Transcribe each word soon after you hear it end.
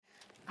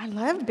I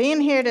love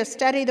being here to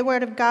study the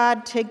Word of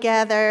God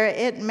together.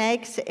 It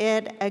makes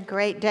it a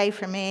great day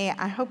for me.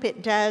 I hope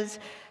it does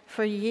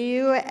for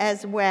you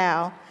as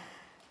well.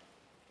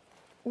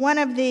 One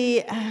of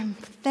the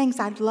things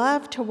I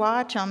love to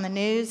watch on the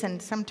news, and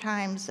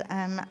sometimes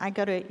I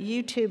go to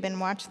YouTube and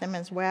watch them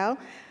as well,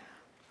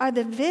 are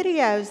the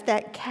videos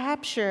that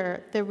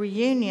capture the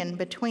reunion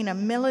between a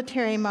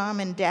military mom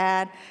and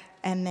dad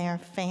and their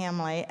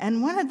family.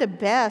 And one of the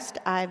best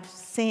I've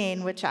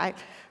seen, which I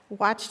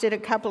watched it a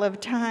couple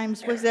of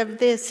times, was of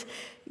this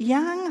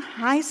young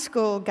high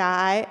school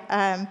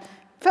guy,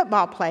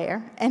 football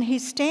player, and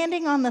he's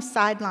standing on the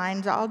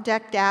sidelines all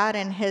decked out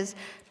in his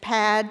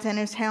pads and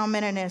his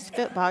helmet and his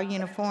football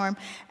uniform,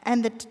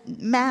 and the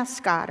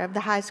mascot of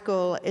the high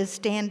school is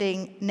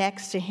standing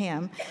next to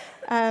him.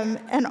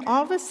 And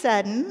all of a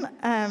sudden,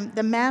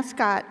 the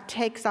mascot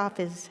takes off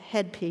his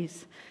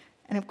headpiece.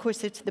 And of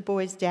course, it's the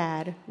boy's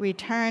dad,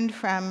 returned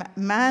from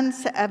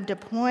months of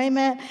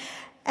deployment.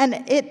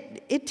 And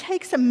it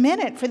takes a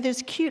minute for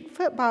this cute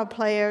football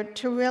player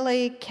to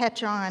really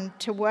catch on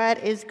to what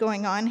is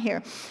going on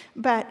here.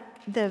 But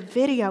the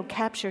video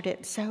captured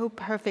it so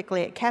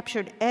perfectly. It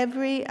captured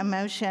every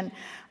emotion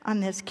on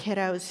this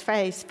kiddo's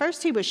face.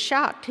 First, he was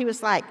shocked. He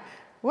was like,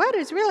 "What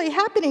is really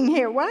happening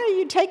here? Why are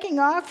you taking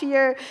off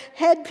your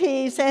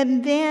headpiece?"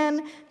 And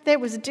then there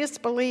was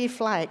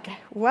disbelief, like,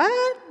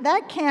 "What?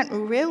 That can't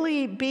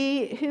really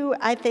be who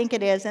I think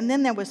it is." And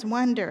then there was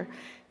wonder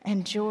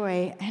and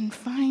joy, and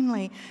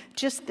finally,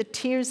 just the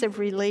tears of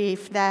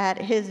relief that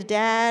his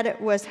dad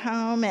was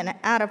home and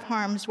out of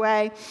harm's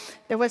way.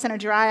 There wasn't a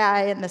dry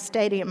eye in the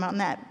stadium on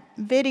that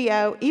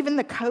video. Even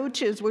the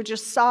coaches were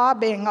just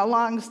sobbing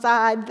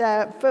alongside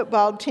the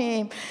football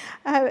team.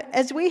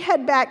 As we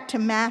head back to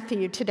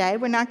Matthew today,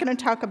 we're not going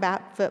to talk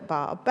about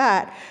football,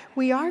 but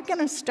we are going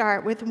to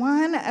start with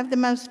one of the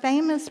most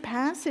famous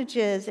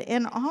passages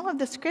in all of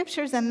the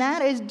scriptures, and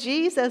that is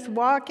Jesus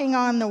walking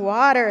on the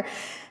water.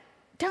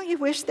 Don't you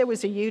wish there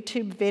was a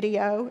YouTube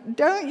video?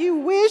 Don't you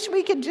wish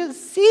we could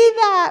just see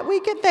that? We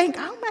could think,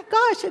 "Oh my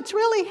gosh, it's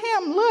really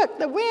him. Look,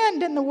 the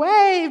wind and the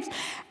waves."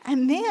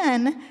 And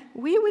then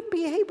we would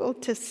be able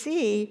to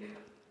see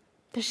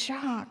the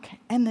shock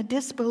and the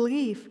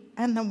disbelief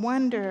and the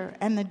wonder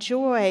and the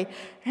joy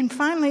and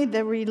finally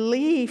the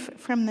relief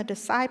from the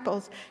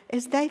disciples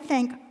as they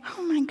think,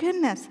 "Oh my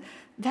goodness,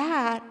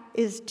 that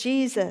is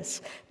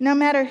Jesus." No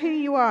matter who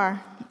you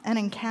are, an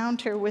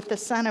encounter with the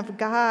Son of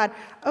God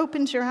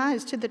opens your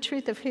eyes to the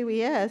truth of who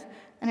he is,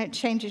 and it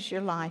changes your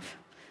life.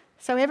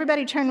 So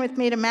everybody turn with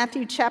me to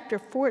Matthew chapter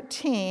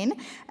 14,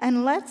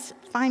 and let's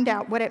find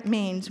out what it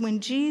means when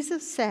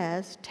Jesus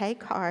says,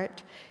 "Take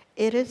heart,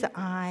 it is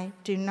I,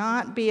 do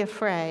not be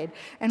afraid."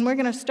 And we're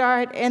going to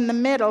start in the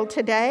middle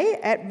today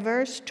at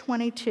verse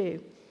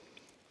 22.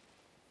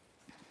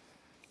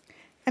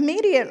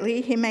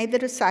 Immediately, he made the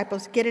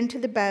disciples get into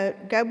the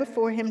boat, go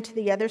before him to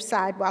the other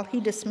side while he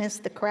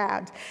dismissed the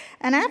crowds.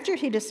 And after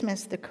he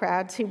dismissed the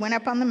crowds, he went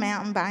up on the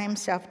mountain by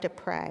himself to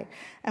pray.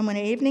 And when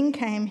evening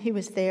came, he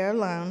was there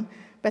alone.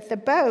 But the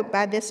boat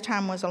by this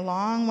time was a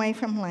long way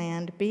from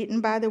land,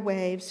 beaten by the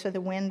waves, for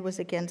the wind was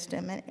against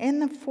him. And in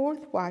the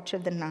fourth watch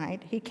of the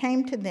night, he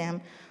came to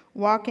them,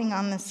 walking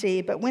on the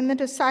sea. But when the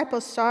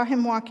disciples saw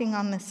him walking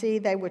on the sea,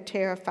 they were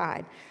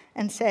terrified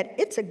and said,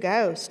 "It's a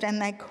ghost,"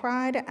 and they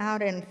cried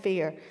out in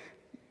fear.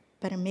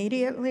 But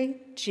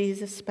immediately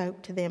Jesus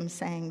spoke to them,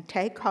 saying,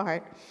 "Take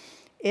heart,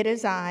 it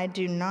is I,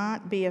 do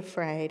not be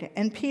afraid."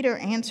 And Peter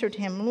answered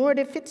him, "Lord,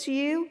 if it's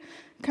you,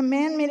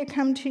 command me to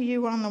come to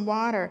you on the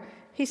water."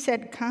 He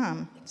said,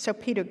 "Come." So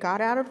Peter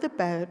got out of the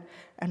boat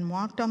and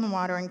walked on the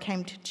water and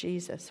came to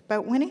Jesus.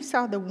 But when he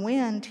saw the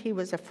wind, he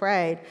was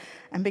afraid,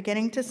 and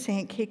beginning to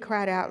sink, he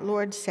cried out,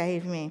 "Lord,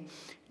 save me."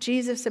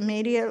 Jesus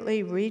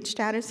immediately reached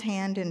out his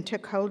hand and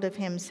took hold of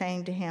him,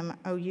 saying to him,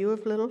 "O you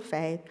of little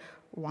faith,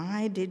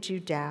 why did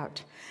you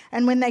doubt?"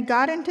 And when they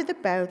got into the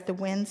boat, the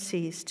wind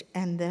ceased,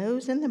 and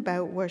those in the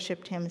boat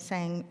worshipped him,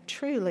 saying,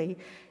 "Truly,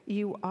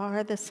 you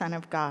are the Son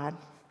of God."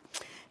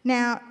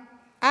 Now,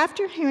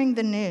 after hearing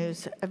the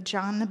news of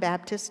John the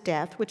Baptist's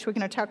death, which we're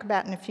going to talk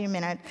about in a few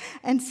minutes,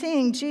 and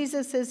seeing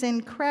Jesus'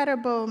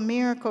 incredible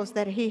miracles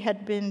that he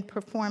had been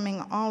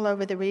performing all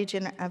over the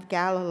region of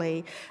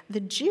Galilee,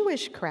 the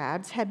Jewish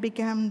crowds had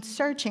begun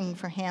searching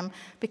for him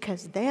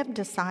because they have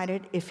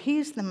decided if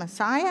he's the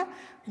Messiah,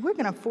 we're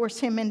going to force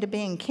him into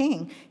being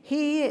king.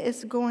 He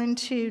is going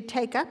to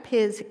take up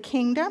his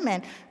kingdom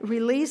and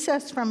release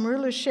us from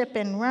rulership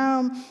in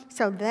Rome.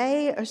 So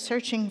they are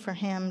searching for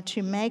him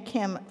to make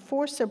him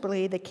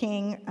forcibly the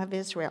king of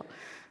Israel.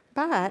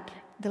 But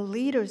the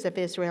leaders of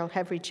Israel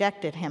have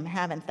rejected him,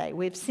 haven't they?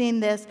 We've seen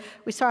this.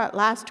 We saw it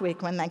last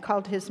week when they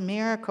called his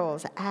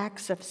miracles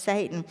acts of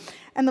Satan.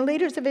 And the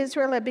leaders of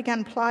Israel have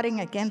begun plotting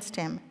against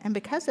him. And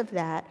because of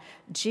that,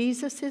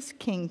 Jesus'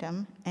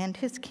 kingdom and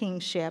his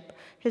kingship,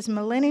 his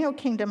millennial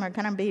kingdom, are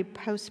going to be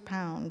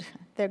postponed.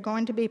 They're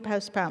going to be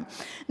postponed.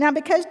 Now,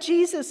 because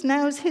Jesus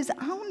knows his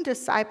own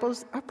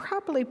disciples are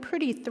probably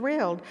pretty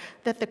thrilled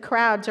that the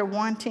crowds are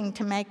wanting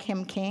to make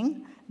him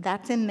king,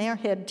 That's in their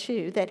head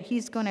too, that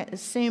he's going to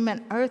assume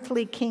an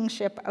earthly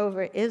kingship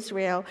over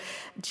Israel.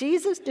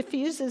 Jesus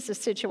diffuses the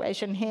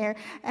situation here,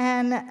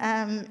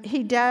 and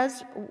he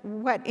does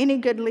what any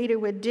good leader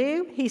would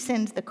do. He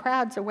sends the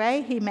crowds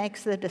away. He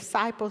makes the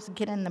disciples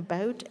get in the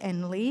boat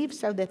and leave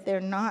so that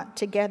they're not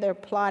together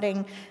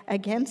plotting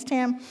against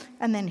him.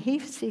 And then he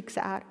seeks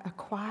out a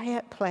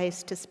quiet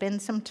place to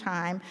spend some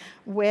time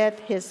with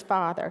his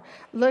Father.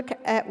 Look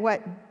at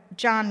what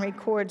John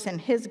records in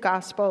his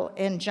gospel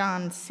in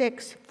John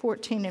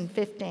 6:14 and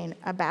 15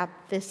 about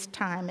this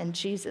time in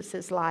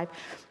Jesus' life.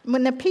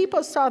 When the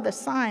people saw the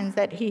signs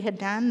that he had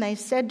done, they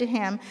said to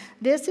him,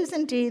 "This is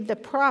indeed the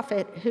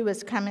prophet who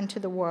has come into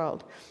the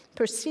world."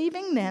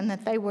 Perceiving then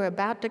that they were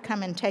about to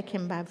come and take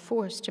him by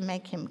force to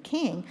make him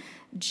king,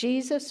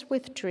 Jesus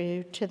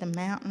withdrew to the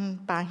mountain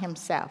by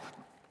himself.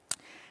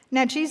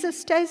 Now, Jesus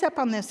stays up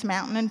on this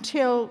mountain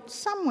until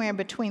somewhere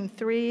between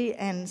 3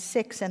 and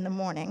 6 in the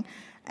morning,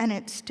 and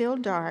it's still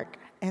dark,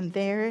 and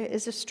there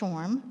is a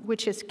storm,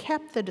 which has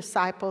kept the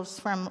disciples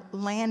from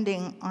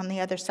landing on the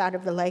other side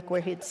of the lake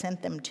where he'd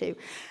sent them to.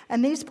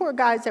 And these poor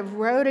guys have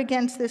rowed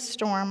against this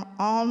storm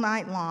all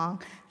night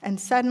long, and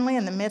suddenly,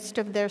 in the midst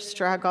of their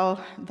struggle,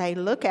 they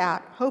look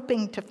out,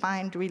 hoping to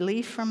find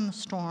relief from the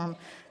storm.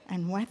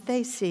 And what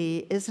they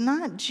see is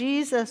not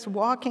Jesus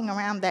walking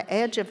around the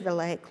edge of the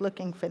lake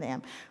looking for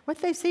them. What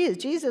they see is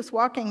Jesus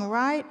walking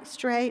right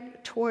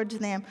straight towards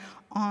them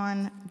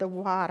on the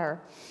water.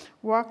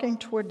 Walking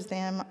towards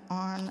them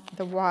on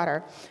the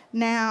water.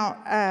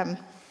 Now,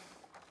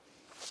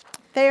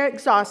 they're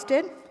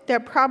exhausted. They're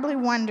probably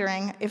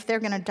wondering if they're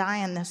going to die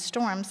in this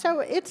storm.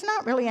 So it's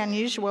not really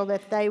unusual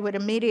that they would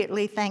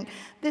immediately think,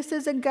 this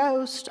is a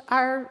ghost.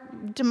 Our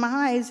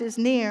demise is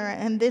near,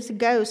 and this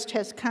ghost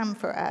has come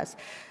for us.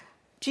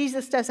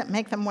 Jesus doesn't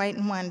make them wait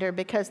and wonder,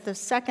 because the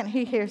second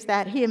he hears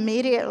that, he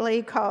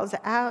immediately calls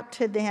out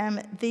to them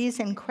these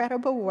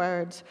incredible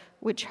words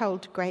which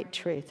hold great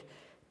truth.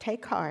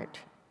 Take heart,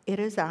 it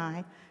is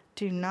I.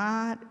 Do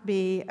not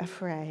be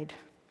afraid.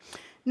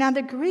 Now,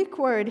 the Greek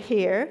word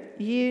here,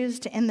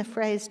 used in the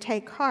phrase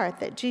take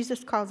heart, that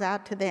Jesus calls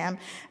out to them,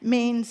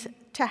 means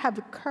to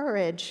have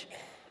courage,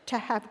 to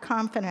have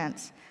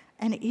confidence,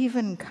 and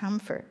even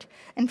comfort.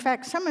 In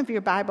fact, some of your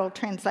Bible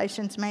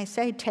translations may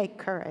say, take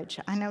courage.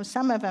 I know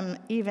some of them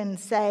even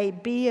say,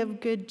 be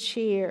of good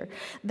cheer.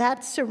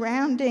 That's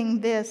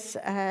surrounding this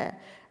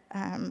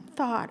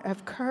thought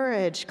of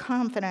courage,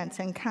 confidence,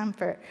 and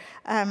comfort.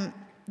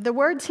 The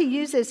words he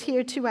uses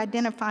here to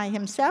identify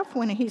himself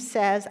when he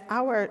says,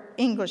 our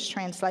English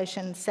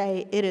translations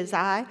say, it is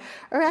I,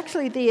 are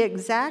actually the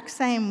exact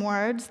same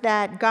words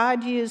that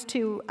God used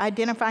to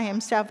identify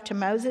himself to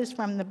Moses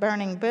from the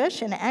burning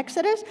bush in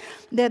Exodus.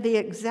 They're the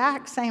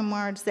exact same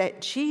words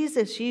that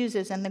Jesus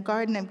uses in the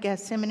Garden of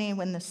Gethsemane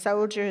when the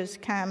soldiers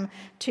come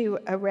to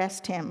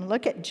arrest him.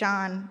 Look at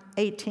John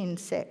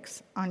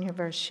 18:6 on your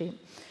verse sheet.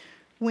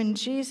 When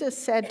Jesus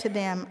said to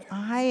them,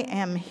 I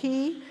am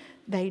he,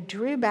 they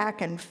drew back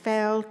and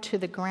fell to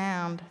the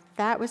ground.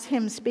 That was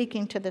him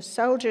speaking to the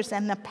soldiers,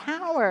 and the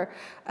power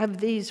of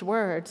these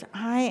words,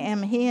 I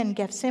am he in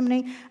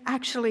Gethsemane,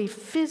 actually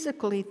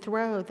physically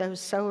throw those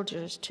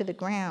soldiers to the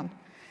ground.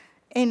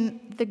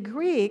 In the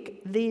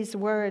Greek, these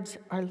words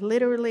are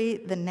literally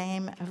the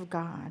name of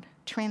God,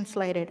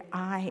 translated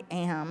I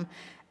am.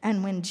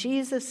 And when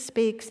Jesus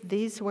speaks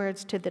these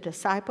words to the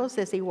disciples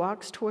as he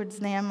walks towards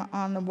them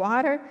on the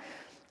water,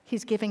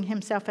 he's giving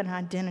himself an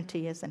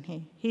identity, isn't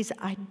he? He's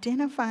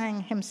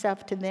identifying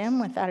himself to them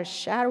without a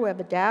shadow of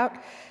a doubt.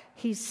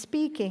 He's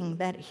speaking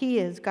that he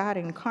is God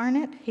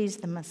incarnate. He's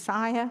the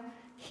Messiah.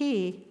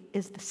 He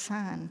is the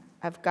Son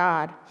of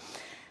God.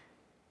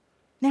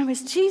 Now,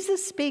 as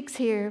Jesus speaks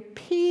here,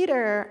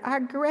 Peter, our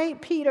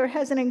great Peter,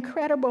 has an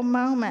incredible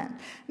moment.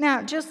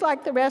 Now, just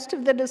like the rest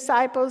of the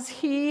disciples,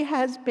 he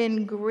has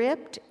been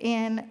gripped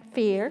in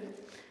fear.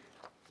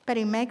 But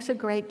he makes a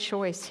great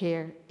choice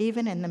here,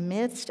 even in the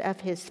midst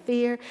of his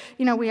fear.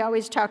 You know, we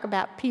always talk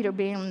about Peter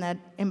being the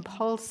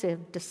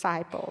impulsive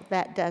disciple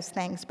that does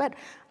things. But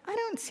I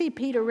don't see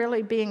Peter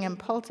really being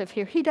impulsive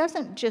here. He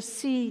doesn't just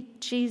see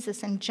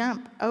Jesus and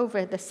jump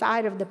over the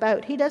side of the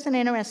boat. He does an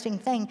interesting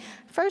thing.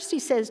 First, he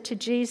says to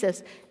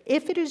Jesus,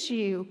 if it is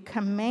you,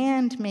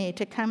 command me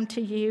to come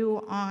to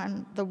you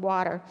on the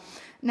water.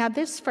 Now,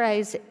 this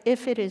phrase,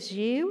 if it is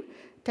you,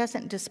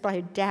 doesn't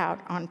display doubt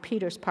on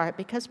Peter's part,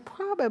 because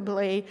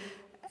probably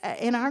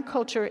in our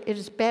culture it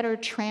is better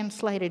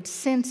translated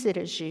since it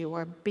is you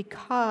or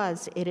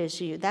because it is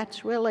you.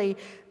 That's really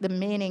the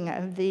meaning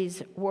of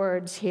these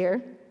words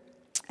here.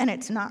 And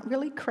it's not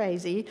really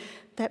crazy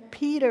that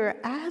Peter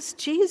asked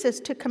Jesus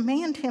to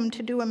command him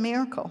to do a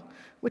miracle,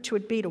 which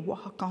would be to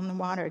walk on the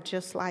water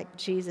just like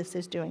Jesus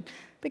is doing.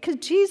 Because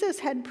Jesus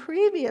had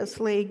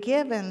previously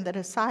given the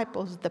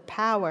disciples the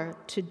power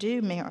to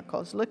do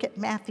miracles. Look at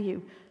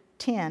Matthew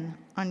 10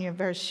 on your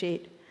verse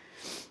sheet.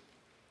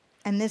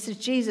 And this is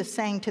Jesus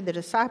saying to the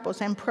disciples,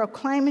 and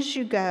proclaim as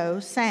you go,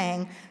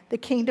 saying, the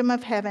kingdom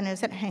of heaven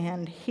is at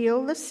hand.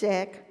 Heal the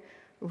sick,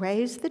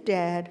 raise the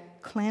dead,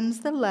 cleanse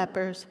the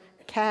lepers,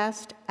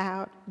 cast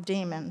out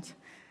demons.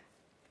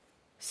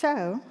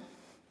 So,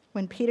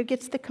 when Peter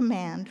gets the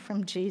command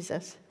from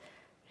Jesus,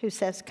 who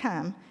says,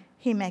 come,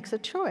 he makes a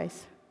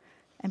choice.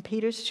 And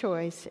Peter's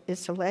choice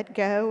is to let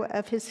go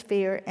of his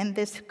fear and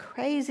this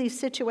crazy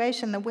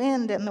situation, the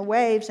wind and the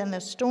waves and the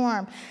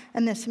storm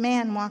and this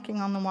man walking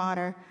on the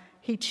water.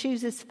 He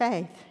chooses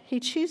faith. He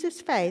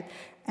chooses faith,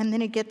 and then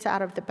he gets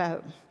out of the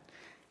boat.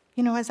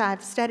 You know, as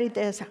I've studied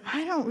this,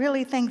 I don't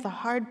really think the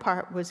hard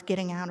part was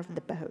getting out of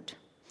the boat.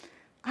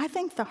 I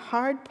think the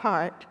hard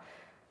part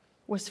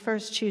was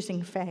first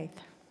choosing faith.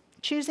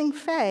 Choosing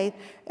faith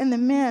in the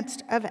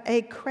midst of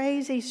a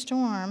crazy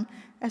storm,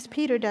 as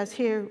Peter does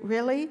here,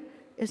 really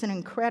is an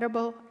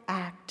incredible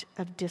act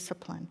of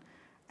discipline.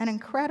 An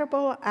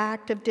incredible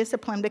act of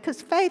discipline,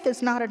 because faith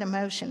is not an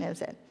emotion,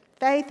 is it?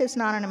 Faith is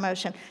not an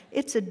emotion.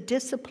 It's a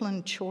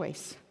disciplined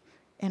choice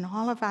in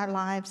all of our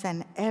lives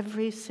and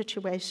every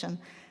situation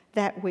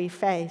that we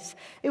face.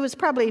 It was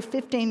probably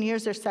 15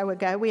 years or so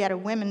ago, we had a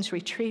women's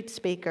retreat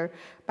speaker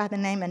by the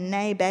name of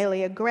Nay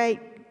Bailey, a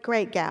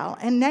great gal.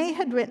 And Nay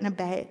had written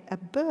a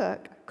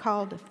book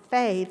called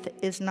Faith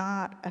is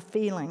Not a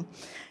Feeling.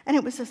 And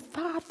it was a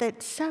thought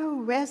that so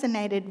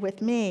resonated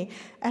with me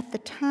at the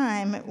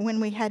time when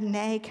we had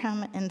Nay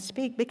come and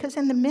speak, because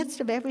in the midst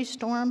of every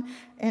storm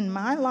in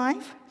my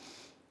life,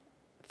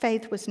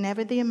 faith was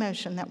never the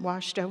emotion that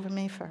washed over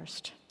me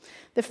first.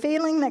 The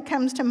feeling that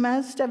comes to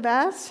most of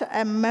us,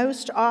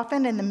 most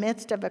often in the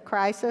midst of a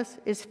crisis,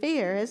 is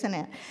fear, isn't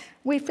it?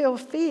 We feel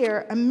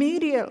fear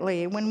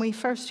immediately when we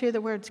first hear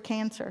the words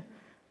cancer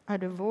or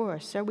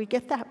divorce, or we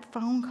get that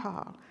phone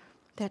call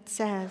that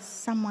says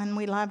someone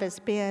we love has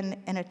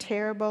been in a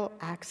terrible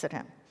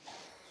accident.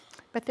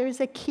 But there's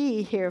a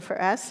key here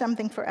for us,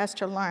 something for us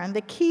to learn.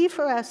 The key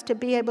for us to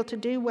be able to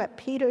do what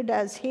Peter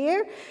does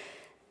here,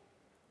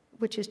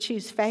 which is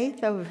choose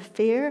faith over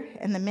fear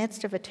in the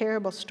midst of a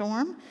terrible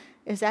storm,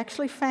 is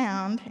actually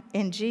found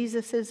in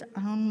Jesus'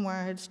 own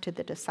words to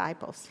the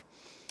disciples.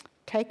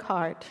 Take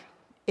heart,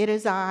 it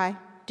is I,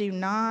 do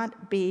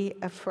not be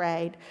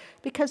afraid.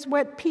 Because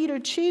what Peter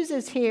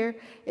chooses here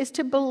is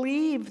to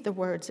believe the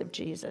words of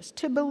Jesus,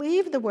 to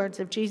believe the words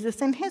of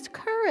Jesus, and his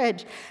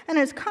courage and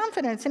his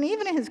confidence and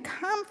even his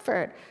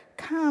comfort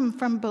come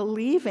from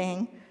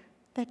believing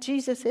that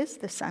Jesus is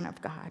the Son of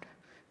God.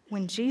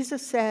 When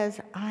Jesus says,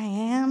 I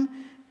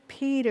am,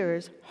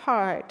 Peter's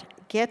heart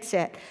gets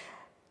it.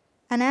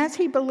 And as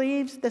he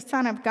believes the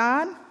Son of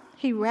God,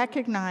 he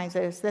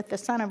recognizes that the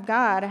Son of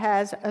God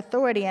has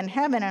authority in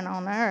heaven and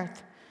on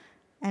earth.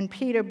 And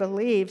Peter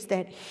believes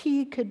that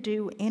he could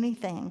do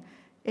anything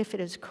if it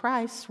is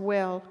Christ's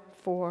will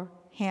for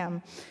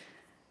him.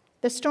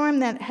 The storm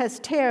that has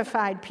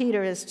terrified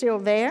Peter is still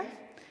there,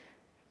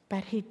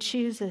 but he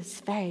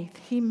chooses faith.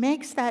 He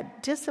makes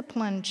that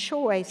disciplined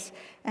choice,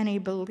 and he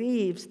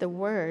believes the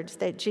words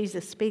that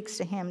Jesus speaks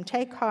to him.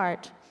 Take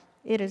heart.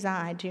 It is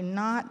I. Do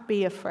not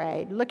be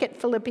afraid. Look at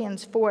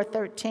Philippians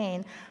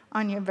 4:13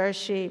 on your verse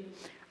sheet.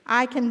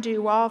 I can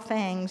do all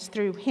things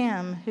through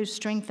him who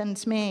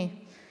strengthens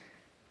me.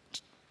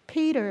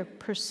 Peter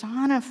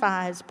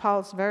personifies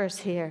Paul's verse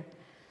here.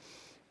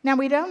 Now,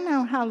 we don't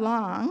know how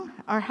long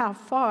or how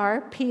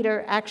far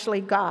Peter actually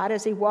got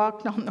as he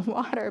walked on the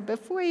water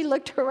before he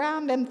looked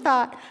around and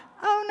thought,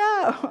 oh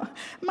no,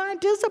 my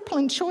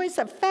disciplined choice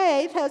of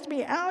faith has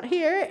me out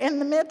here in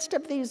the midst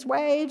of these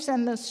waves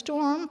and the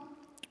storm.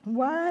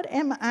 What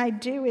am I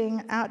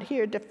doing out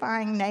here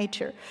defying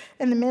nature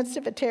in the midst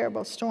of a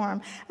terrible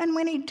storm? And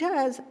when he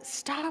does,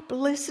 stop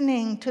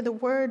listening to the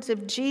words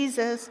of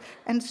Jesus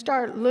and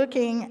start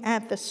looking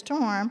at the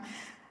storm,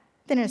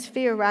 then his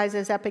fear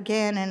rises up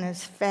again and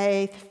his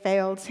faith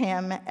fails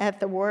him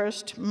at the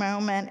worst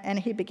moment and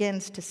he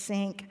begins to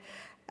sink.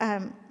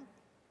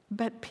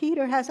 But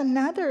Peter has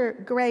another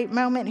great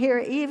moment here,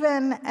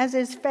 even as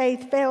his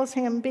faith fails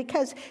him,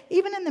 because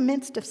even in the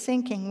midst of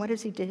sinking, what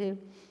does he do?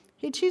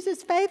 He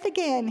chooses faith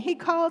again. He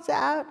calls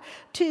out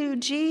to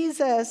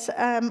Jesus.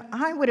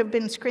 I would have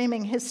been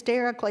screaming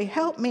hysterically,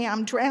 help me,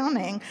 I'm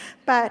drowning.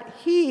 But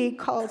he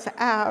calls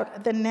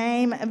out the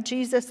name of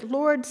Jesus,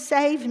 Lord,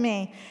 save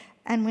me.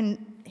 And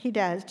when he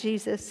does,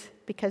 Jesus,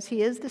 because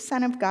he is the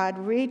Son of God,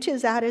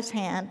 reaches out his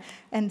hand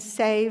and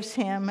saves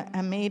him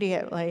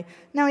immediately.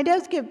 Now, he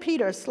does give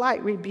Peter a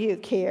slight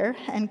rebuke here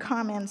and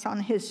comments on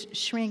his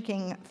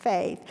shrinking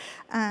faith,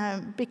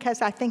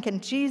 because I think in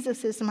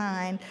Jesus'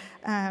 mind,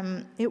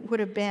 it would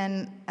have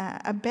been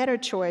a better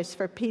choice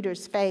for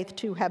Peter's faith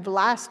to have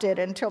lasted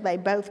until they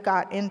both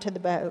got into the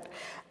boat.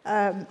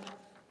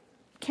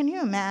 Can you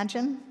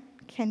imagine?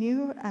 Can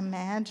you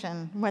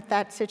imagine what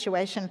that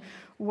situation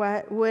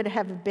would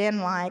have been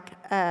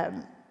like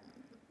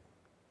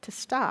to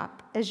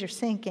stop as you're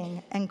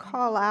sinking and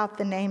call out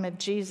the name of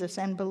Jesus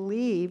and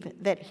believe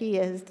that he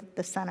is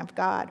the Son of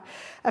God?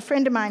 A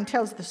friend of mine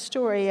tells the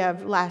story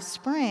of last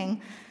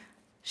spring.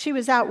 She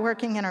was out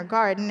working in her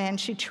garden and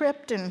she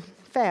tripped and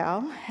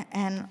fell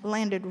and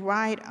landed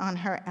right on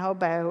her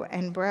elbow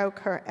and broke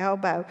her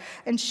elbow.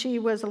 And she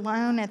was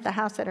alone at the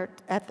house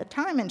at the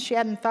time, and she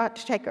hadn't thought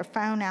to take her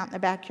phone out in the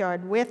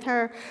backyard with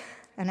her.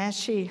 And as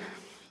she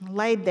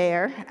laid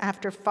there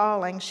after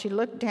falling, she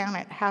looked down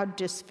at how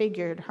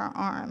disfigured her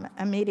arm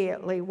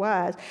immediately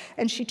was.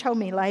 And she told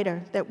me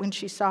later that when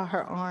she saw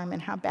her arm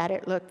and how bad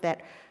it looked,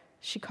 that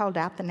she called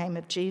out the name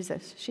of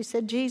Jesus. She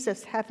said,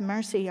 "Jesus, have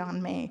mercy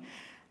on me."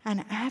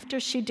 And after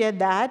she did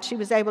that, she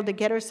was able to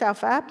get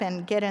herself up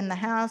and get in the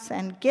house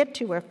and get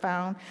to her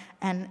phone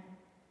and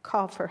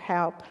call for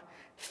help.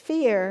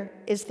 Fear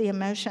is the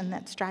emotion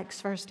that strikes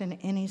first in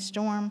any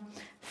storm.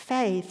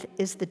 Faith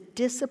is the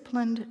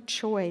disciplined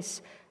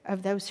choice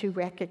of those who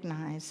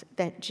recognize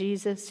that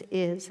Jesus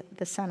is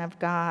the Son of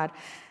God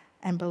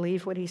and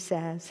believe what he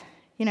says.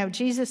 You know,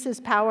 Jesus'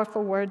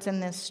 powerful words in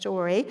this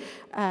story,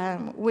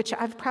 which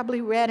I've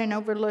probably read and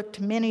overlooked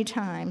many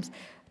times.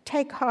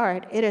 Take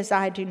heart, it is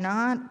I, do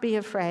not be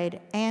afraid.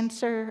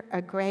 Answer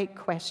a great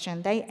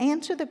question. They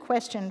answer the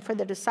question for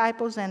the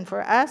disciples and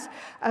for us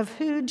of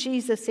who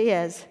Jesus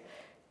is.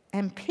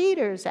 And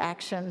Peter's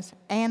actions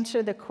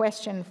answer the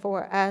question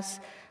for us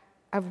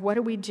of what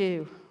do we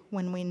do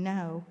when we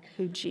know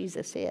who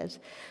Jesus is.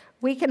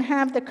 We can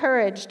have the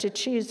courage to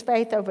choose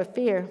faith over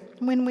fear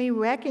when we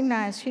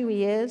recognize who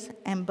he is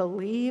and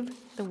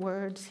believe the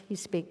words he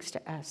speaks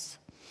to us.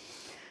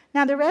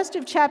 Now, the rest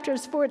of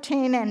chapters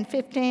 14 and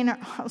 15 are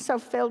also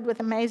filled with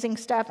amazing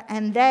stuff,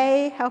 and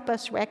they help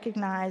us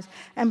recognize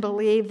and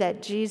believe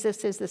that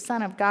Jesus is the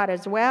Son of God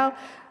as well.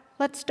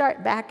 Let's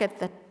start back at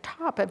the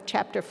top of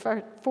chapter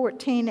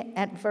 14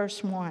 at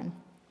verse 1.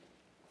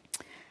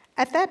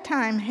 At that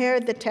time,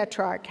 Herod the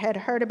Tetrarch had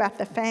heard about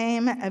the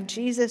fame of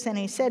Jesus, and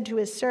he said to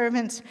his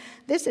servants,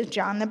 "This is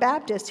John the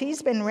Baptist.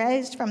 He's been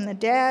raised from the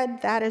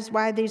dead. That is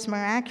why these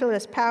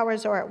miraculous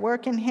powers are at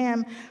work in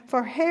him."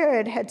 For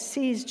Herod had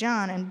seized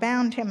John and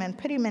bound him and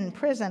put him in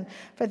prison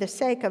for the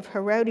sake of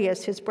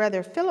Herodias, his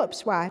brother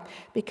Philip's wife,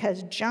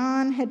 because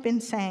John had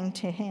been saying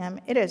to him,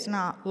 "It is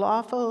not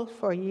lawful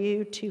for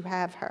you to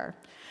have her."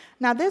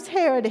 Now, this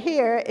Herod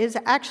here is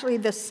actually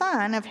the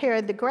son of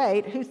Herod the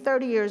Great, who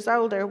 30 years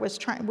older was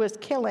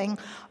killing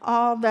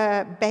all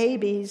the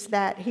babies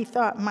that he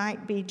thought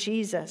might be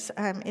Jesus.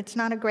 It's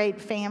not a great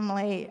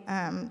family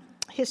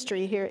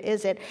history here,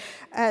 is it?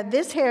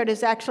 This Herod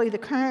is actually the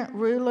current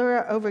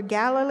ruler over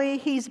Galilee.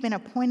 He's been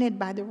appointed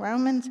by the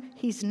Romans.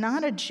 He's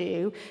not a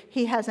Jew.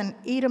 He has an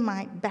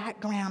Edomite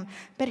background.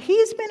 But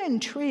he's been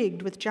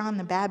intrigued with John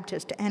the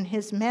Baptist and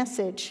his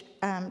message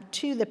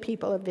to the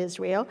people of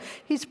Israel.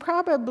 He's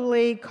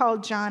probably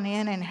called John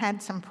in and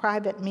had some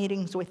private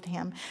meetings with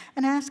him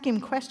and asked him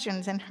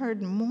questions and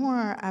heard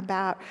more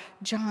about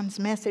John's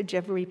message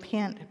of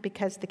repent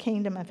because the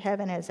kingdom of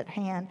heaven is at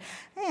hand.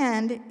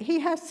 And he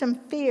has some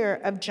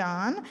fear of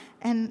John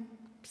and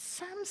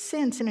some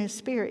sense in his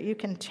spirit you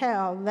can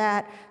tell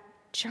that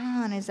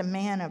John is a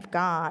man of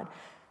God.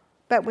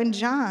 But when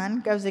John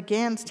goes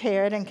against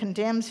Herod and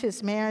condemns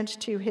his marriage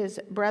to his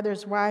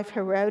brother's wife,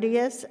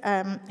 Herodias,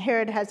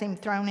 Herod has him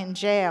thrown in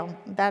jail.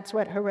 That's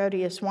what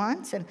Herodias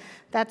wants, and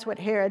that's what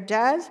Herod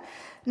does.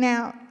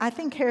 Now, I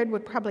think Herod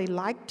would probably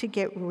like to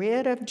get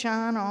rid of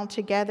John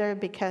altogether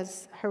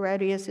because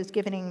Herodias is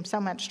giving him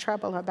so much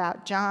trouble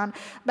about John,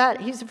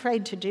 but he's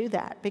afraid to do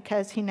that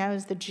because he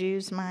knows the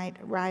Jews might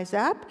rise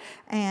up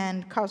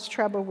and cause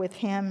trouble with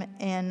him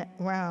in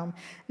Rome.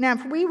 Now,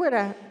 if we were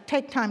to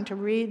take time to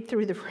read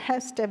through the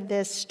rest of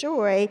this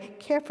story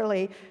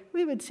carefully,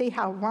 we would see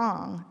how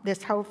wrong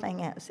this whole thing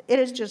is. It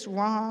is just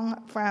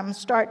wrong from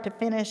start to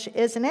finish,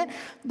 isn't it?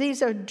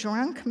 These are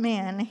drunk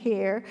men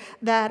here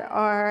that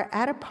are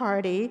at a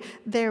party.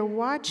 They're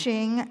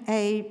watching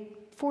a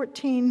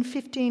 14,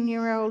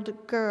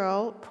 15-year-old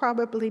girl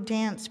probably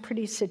dance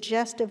pretty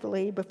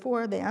suggestively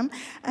before them.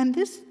 And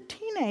this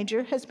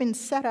teenager has been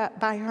set up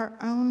by her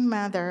own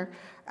mother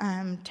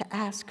to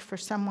ask for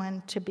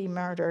someone to be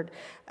murdered.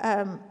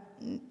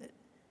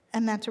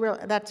 And that's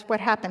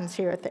what happens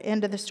here at the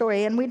end of the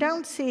story. And we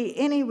don't see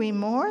any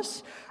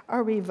remorse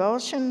or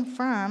revulsion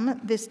from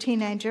this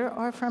teenager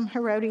or from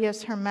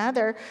Herodias, her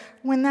mother,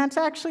 when that's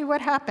actually what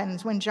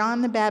happens when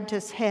John the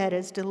Baptist's head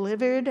is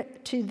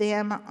delivered to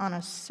them on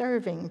a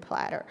serving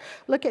platter.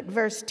 Look at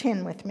verse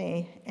 10 with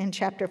me in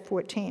chapter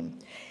 14.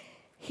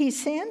 He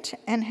sent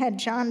and had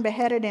John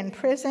beheaded in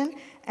prison,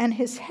 and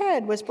his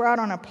head was brought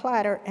on a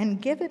platter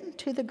and given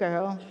to the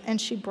girl, and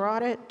she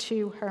brought it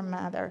to her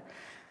mother.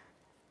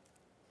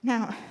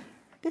 Now,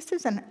 this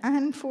is an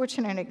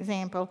unfortunate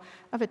example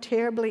of a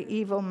terribly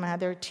evil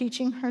mother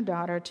teaching her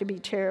daughter to be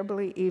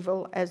terribly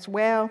evil as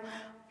well.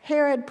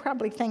 Herod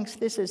probably thinks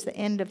this is the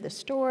end of the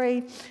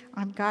story.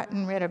 I've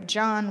gotten rid of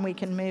John. We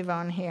can move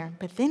on here.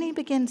 But then he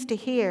begins to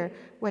hear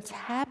what's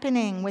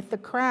happening with the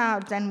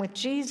crowds and with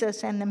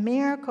Jesus and the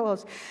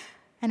miracles.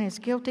 And his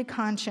guilty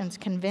conscience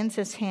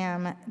convinces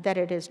him that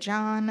it is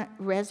John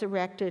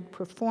resurrected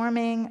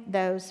performing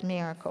those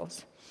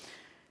miracles.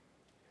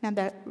 Now,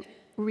 the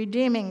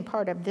redeeming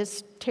part of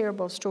this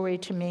terrible story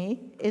to me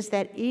is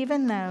that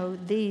even though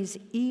these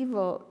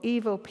evil,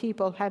 evil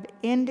people have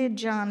ended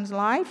John's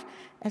life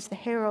as the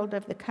herald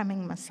of the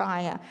coming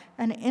Messiah,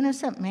 an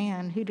innocent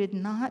man who did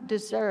not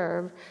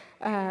deserve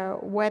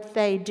what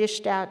they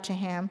dished out to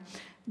him,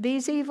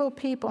 These evil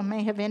people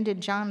may have ended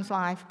John's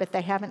life, but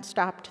they haven't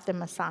stopped the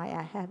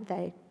Messiah, have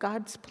they?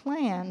 God's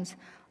plans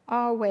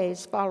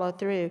always follow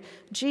through.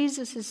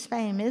 Jesus'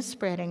 fame is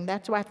spreading.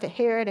 That's why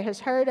Herod has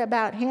heard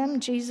about him.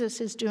 Jesus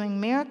is doing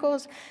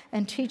miracles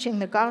and teaching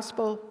the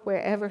gospel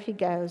wherever he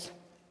goes.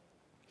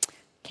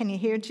 Can you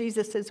hear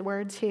Jesus'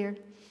 words here?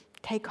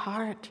 Take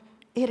heart.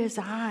 It is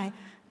I.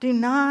 Do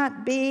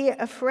not be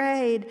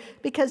afraid,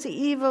 because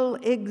evil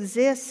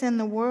exists in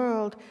the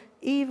world.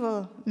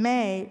 Evil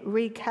may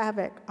wreak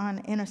havoc on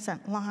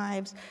innocent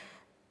lives.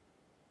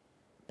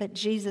 But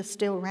Jesus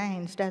still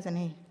reigns, doesn't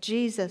he?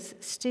 Jesus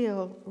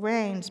still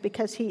reigns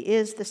because he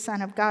is the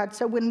Son of God.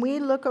 So when we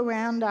look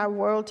around our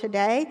world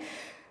today,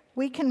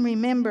 we can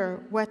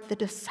remember what the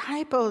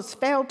disciples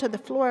fell to the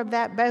floor of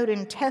that boat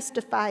and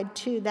testified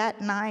to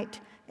that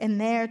night in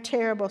their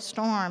terrible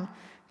storm.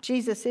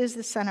 Jesus is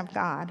the Son of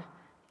God,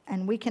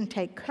 and we can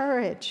take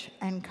courage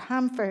and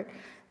comfort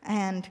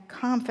and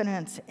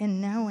confidence in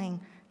knowing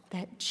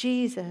that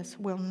Jesus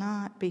will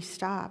not be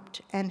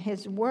stopped, and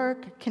his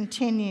work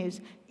continues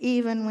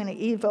even when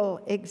evil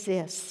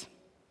exists.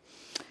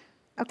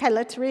 Okay,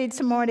 let's read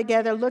some more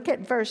together. Look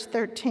at verse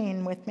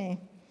 13 with me.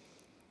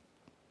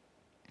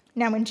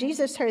 Now, when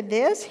Jesus heard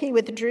this, he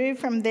withdrew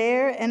from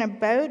there in a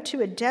boat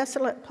to a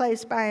desolate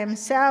place by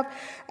himself.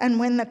 And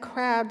when the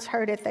crowds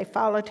heard it, they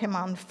followed him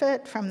on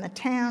foot from the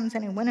towns.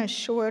 And he went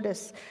ashore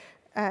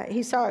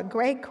he saw a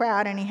great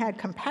crowd, and he had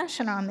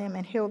compassion on them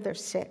and healed their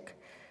sick.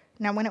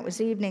 Now, when it was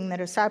evening, the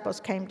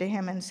disciples came to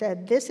him and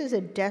said, "This is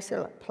a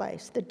desolate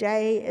place. The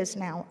day is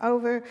now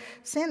over.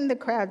 Send the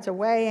crowds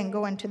away and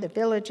go into the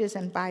villages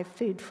and buy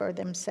food for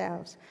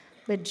themselves."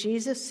 But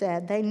Jesus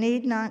said, "They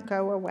need not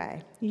go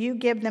away. You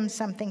give them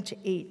something to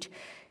eat."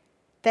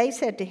 They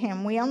said to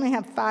him, "We only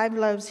have 5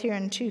 loaves here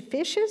and 2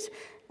 fishes."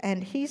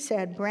 And he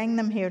said, "Bring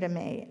them here to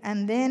me."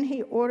 And then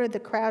he ordered the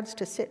crowds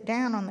to sit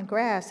down on the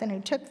grass. And he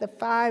took the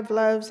 5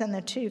 loaves and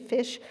the 2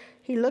 fish.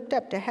 He looked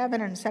up to heaven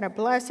and said a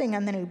blessing,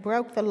 and then he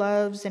broke the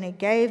loaves and he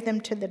gave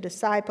them to the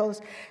disciples,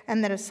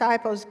 and the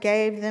disciples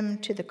gave them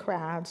to the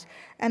crowds.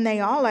 And they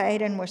all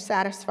ate and were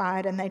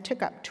satisfied, and they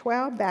took up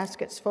 12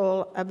 baskets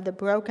full of the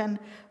broken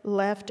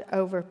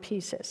leftover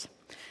pieces.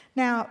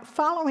 Now,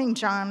 following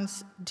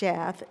John's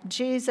death,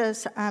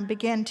 Jesus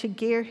began to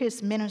gear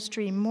his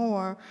ministry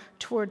more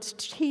towards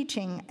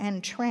teaching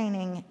and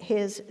training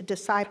his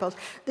disciples.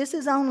 This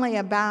is only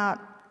about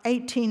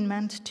 18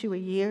 months to a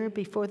year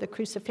before the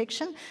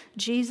crucifixion.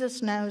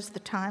 Jesus knows the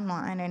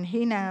timeline, and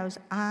he knows,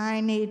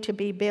 I need to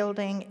be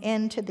building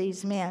into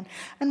these men.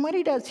 And what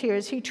he does here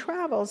is he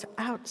travels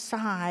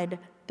outside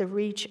the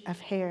reach of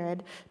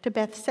Herod to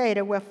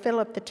Bethsaida, where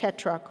Philip the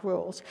Tetrarch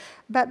rules.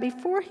 But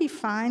before he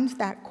finds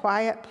that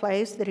quiet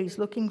place that he's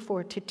looking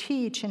for to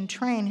teach and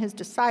train his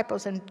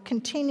disciples and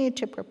continue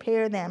to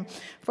prepare them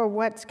for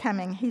what's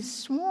coming, he's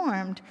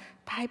swarmed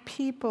by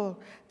people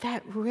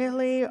that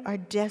really are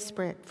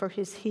desperate for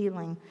his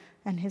healing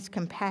and his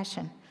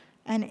compassion.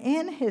 And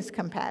in his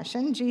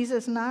compassion,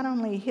 Jesus not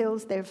only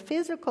heals their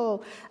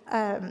physical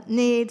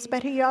needs,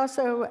 but he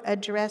also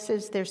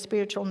addresses their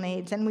spiritual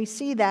needs. And we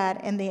see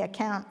that in the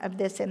account of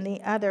this in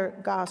the other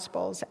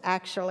Gospels,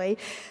 actually.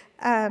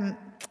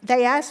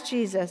 They asked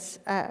Jesus,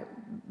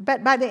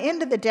 but by the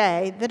end of the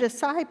day, the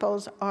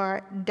disciples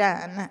are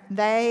done.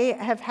 They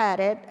have had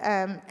it,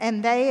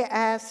 and they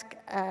ask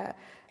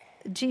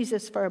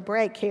Jesus for a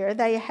break here.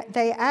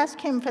 They ask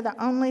him for the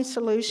only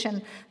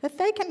solution that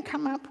they can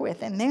come up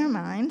with in their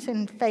minds,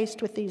 and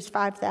faced with these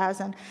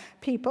 5,000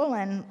 people,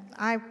 and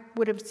I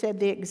would have said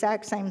the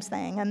exact same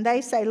thing. And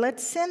they say,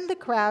 let's send the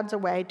crowds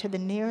away to the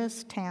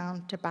nearest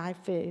town to buy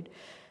food.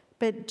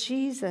 But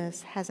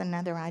Jesus has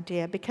another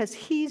idea, because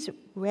he's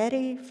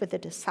ready for the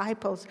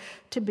disciples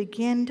to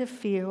begin to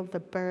feel the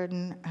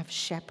burden of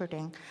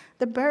shepherding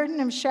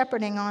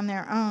on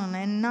their own,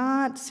 and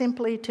not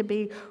simply to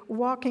be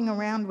walking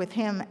around with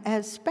him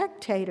as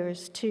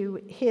spectators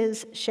to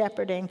his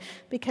shepherding,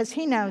 because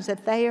he knows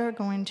that they are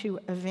going to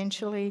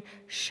eventually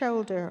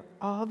shoulder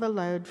all the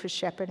load for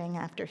shepherding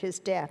after his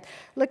death.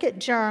 Look at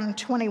John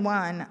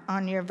 21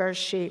 on your verse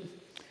sheet.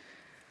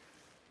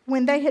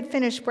 When they had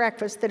finished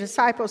breakfast, the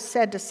disciples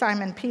said to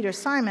Simon Peter,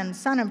 "Simon,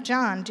 son of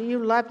John, do you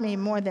love me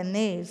more than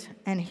these?"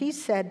 And he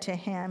said to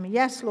him,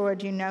 "Yes,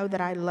 Lord, you know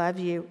that I love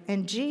you."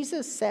 And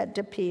Jesus said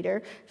to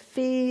Peter,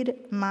 "Feed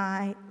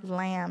my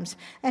lambs."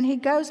 And he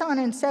goes on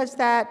and says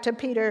that to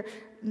Peter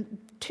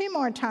 2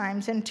 more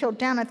times, until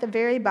down at the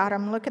very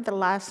bottom, look at the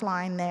last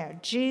line there.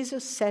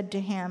 Jesus said to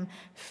him,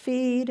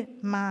 "Feed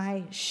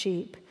my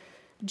sheep."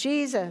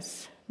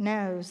 Jesus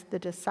knows the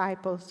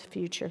disciples'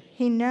 future.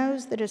 He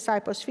knows the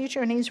disciples'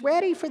 future, and he's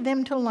ready for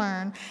them to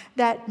learn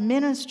that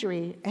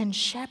ministry and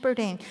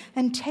shepherding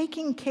and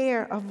taking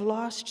care of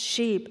lost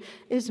sheep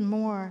is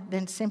more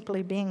than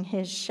simply being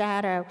his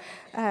shadow.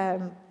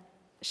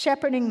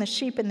 Shepherding the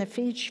sheep in the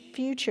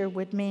future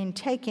would mean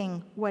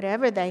taking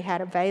whatever they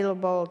had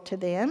available to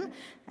them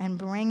and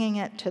bringing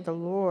it to the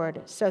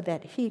Lord so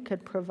that he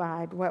could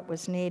provide what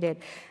was needed.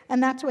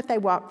 And that's what they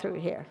walk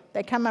through here.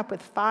 They come up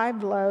with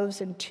 5 loaves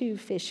and 2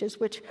 fishes,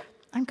 which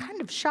I'm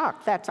kind of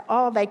shocked that's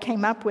all they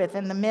came up with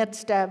in the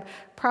midst of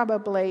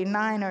probably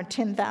 9,000 or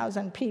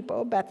 10,000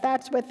 people, but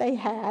that's what they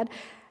had.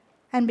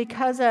 And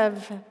because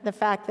of the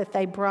fact that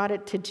they brought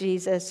it to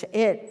Jesus,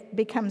 it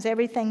becomes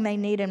everything they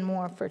need and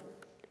more for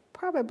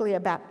probably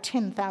about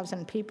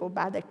 10,000 people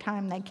by the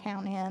time they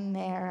count in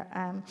their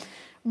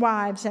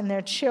wives and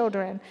their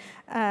children.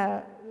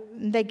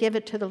 They give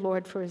it to the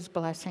Lord for his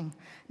blessing.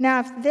 Now,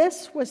 if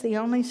this was the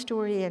only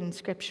story in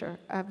Scripture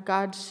of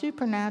God's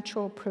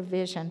supernatural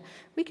provision,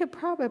 we could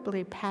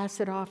probably pass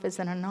it off as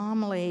an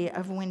anomaly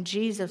of when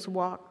Jesus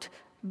walked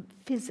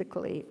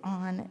physically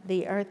on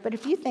the earth. But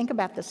if you think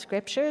about the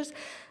Scriptures,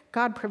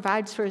 God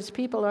provides for his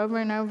people over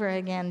and over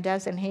again,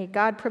 doesn't he?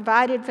 God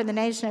provided for the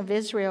nation of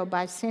Israel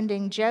by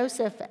sending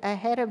Joseph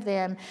ahead of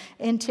them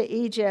into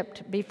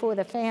Egypt before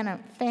the famine.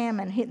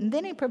 And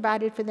then he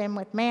provided for them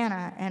with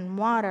manna and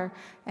water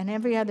and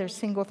every other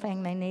single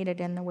thing they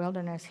needed in the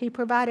wilderness. He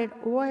provided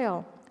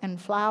oil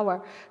and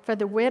flour for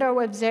the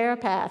widow of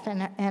Zarephath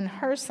and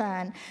her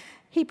son.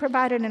 He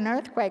provided an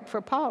earthquake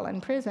for Paul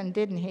in prison,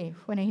 didn't he,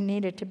 when he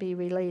needed to be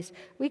released?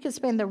 We could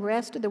spend the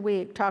rest of the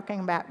week talking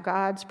about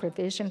God's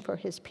provision for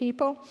his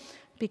people.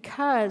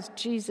 Because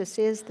Jesus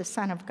is the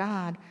Son of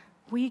God,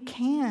 we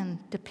can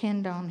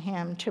depend on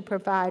him to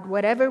provide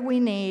whatever we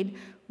need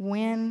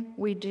when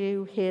we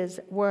do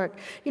his work.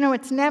 You know,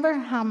 it's never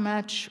how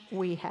much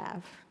we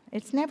have.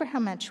 It's never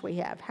how much we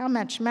have. How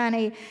much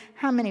money,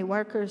 how many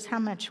workers, how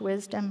much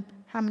wisdom,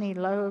 how many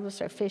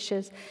loaves or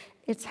fishes.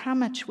 It's how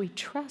much we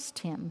trust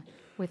him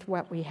with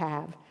what we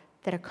have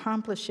that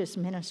accomplishes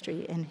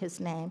ministry in his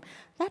name.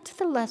 That's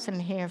the lesson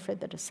here for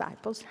the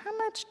disciples. How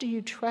much do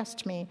you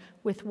trust me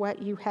with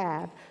what you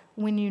have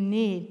when you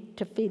need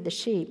to feed the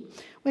sheep?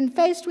 When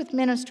faced with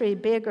ministry,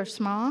 big or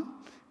small,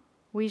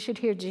 we should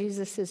hear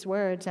Jesus'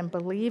 words and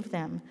believe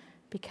them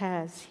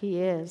because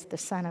he is the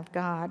Son of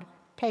God.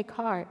 Take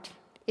heart,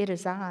 it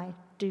is I.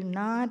 Do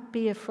not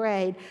be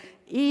afraid,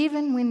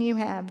 even when you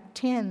have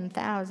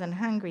 10,000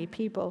 hungry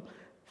people,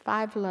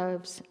 5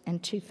 loaves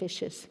and 2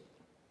 fishes.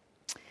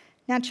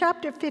 Now,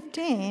 chapter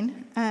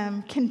 15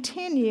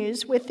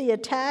 continues with the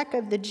attack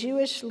of the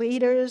Jewish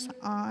leaders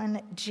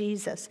on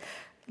Jesus.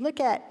 Look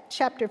at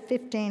chapter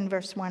 15,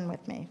 verse 1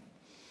 with me.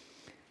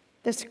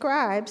 The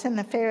scribes and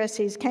the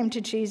Pharisees came to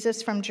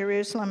Jesus from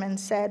Jerusalem and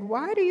said,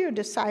 "Why do your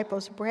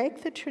disciples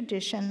break the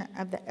tradition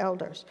of the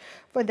elders?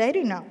 For they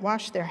do not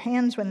wash their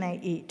hands when they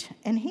eat."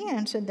 And he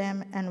answered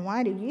them, "And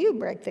why do you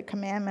break the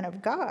commandment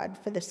of God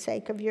for the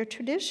sake of your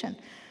tradition?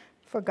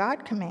 For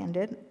God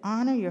commanded,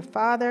 'Honor your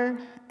father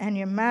and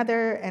your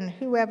mother, and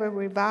whoever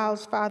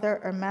reviles father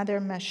or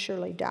mother must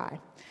surely die.'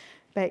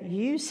 But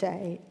you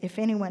say, if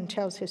anyone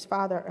tells his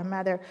father or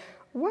mother,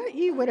 'What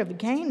you would have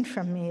gained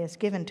from me is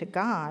given to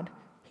God,'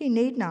 he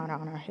need not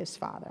honor his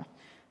father.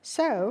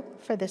 So,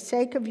 for the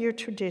sake of your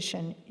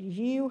tradition,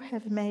 you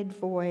have made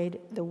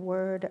void the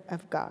word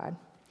of God."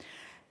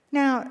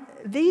 Now,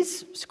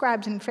 these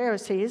scribes and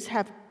Pharisees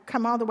have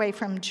come all the way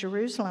from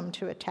Jerusalem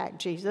to attack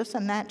Jesus,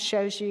 and that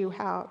shows you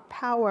how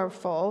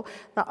powerful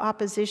the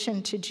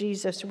opposition to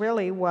Jesus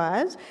really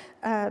was,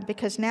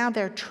 because now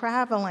they're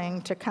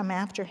traveling to come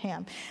after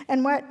him.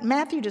 And what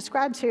Matthew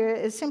describes here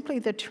is simply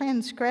the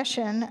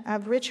transgression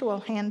of ritual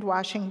hand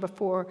washing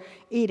before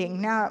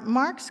eating. Now,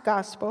 Mark's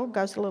gospel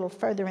goes a little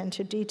further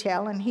into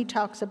detail, and he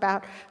talks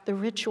about the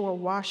ritual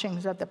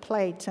washings of the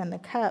plates and the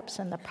cups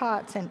and the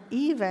pots, and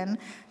even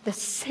the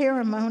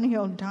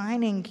ceremonial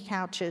dining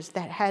couches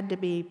that had to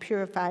be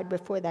purified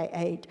before they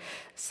ate.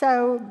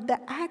 So the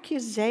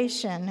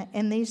accusation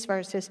in these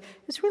verses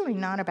is really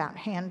not about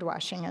hand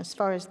washing as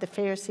far as the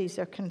Pharisees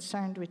are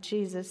concerned with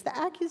Jesus. The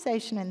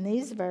accusation in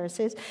these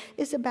verses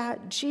is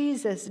about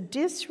Jesus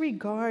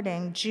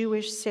disregarding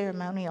Jewish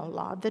ceremonial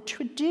law, the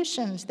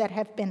traditions that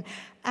have been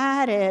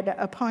added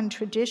upon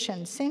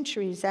tradition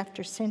centuries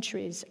after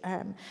centuries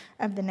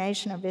of the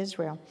nation of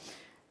Israel.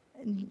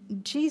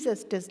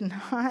 Jesus does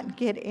not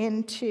get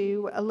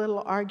into a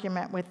little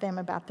argument with them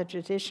about the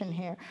tradition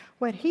here.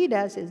 What he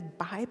does is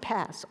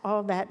bypass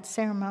all that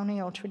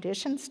ceremonial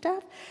tradition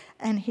stuff,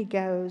 and he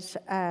goes,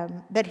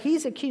 that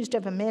he's accused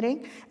of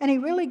omitting, and he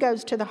really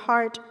goes to the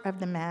heart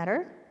of the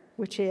matter,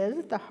 which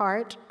is the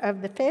heart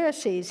of the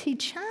Pharisees. He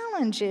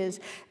challenges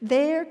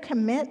their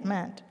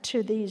commitment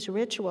to these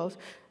rituals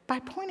by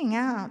pointing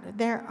out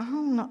their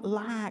own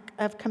lack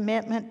of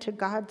commitment to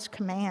God's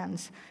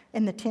commands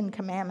in the 10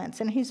 Commandments.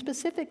 And he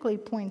specifically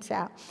points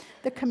out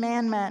the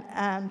commandment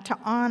to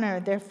honor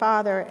their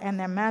father and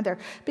their mother,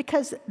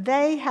 because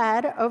they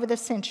had, over the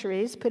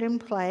centuries, put in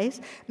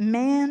place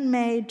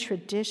man-made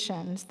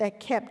traditions that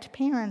kept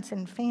parents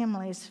and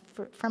families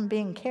from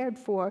being cared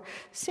for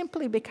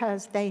simply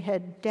because they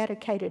had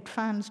dedicated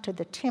funds to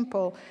the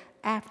temple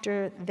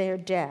after their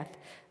death.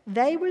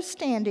 They were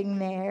standing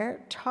there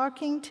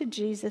talking to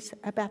Jesus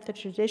about the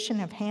tradition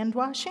of hand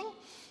washing,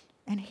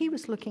 and he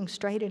was looking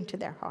straight into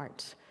their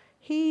hearts.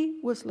 He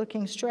was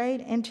looking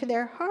straight into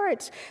their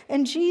hearts.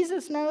 And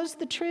Jesus knows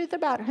the truth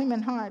about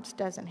human hearts,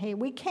 doesn't he?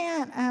 We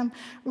can't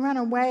run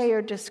away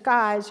or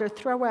disguise or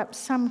throw up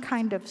some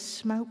kind of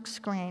smoke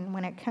screen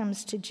when it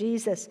comes to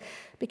Jesus,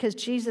 because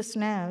Jesus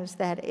knows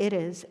that it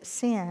is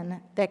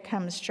sin that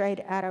comes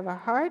straight out of our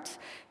hearts.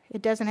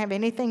 It doesn't have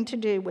anything to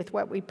do with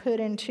what we put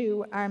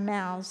into our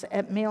mouths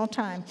at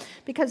mealtime,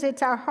 because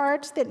it's our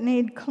hearts that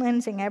need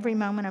cleansing every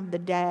moment of the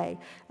day.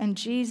 And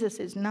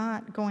Jesus is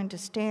not going to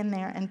stand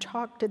there and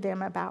talk to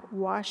them about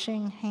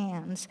washing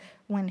hands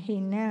when he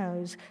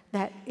knows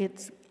that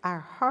it's our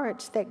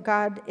hearts that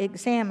God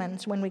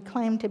examines when we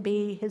claim to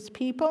be his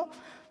people,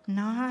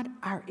 not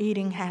our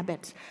eating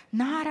habits,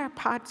 not our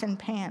pots and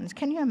pans.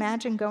 Can you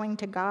imagine going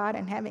to God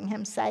and having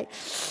him say,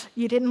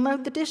 "You didn't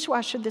load the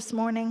dishwasher this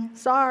morning.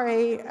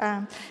 Sorry."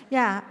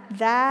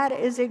 That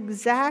is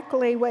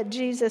exactly what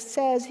Jesus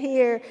says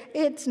here.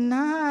 It's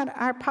not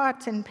our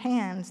pots and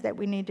pans that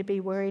we need to be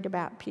worried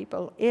about,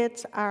 people.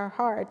 It's our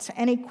hearts.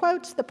 And he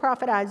quotes the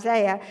prophet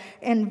Isaiah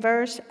in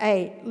verse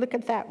 8. Look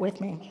at that with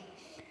me.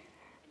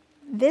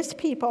 "This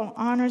people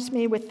honors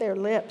me with their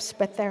lips,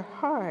 but their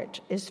heart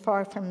is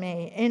far from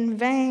me. In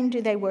vain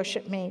do they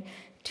worship me,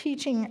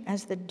 teaching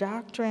as the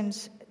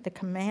doctrines, the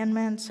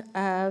commandments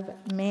of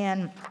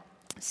men."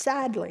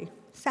 Sadly,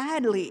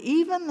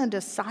 even the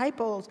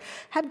disciples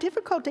have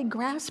difficulty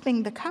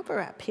grasping the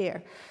cover-up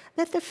here.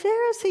 That the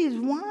Pharisees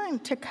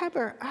want to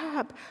cover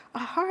up a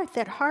heart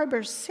that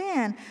harbors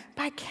sin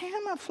by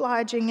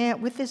camouflaging it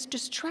with this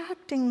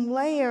distracting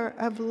layer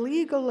of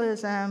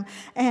legalism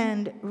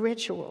and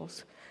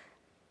rituals.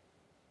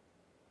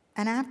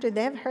 And after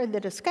they've heard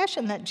the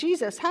discussion that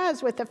Jesus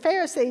has with the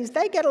Pharisees,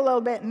 they get a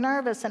little bit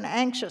nervous and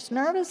anxious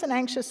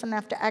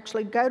enough to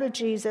actually go to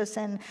Jesus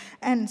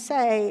and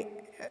say,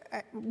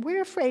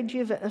 "We're afraid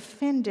you've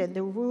offended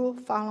the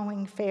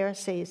rule-following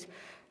Pharisees."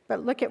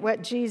 But look at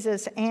what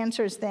Jesus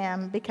answers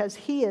them, because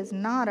he is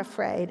not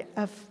afraid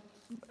of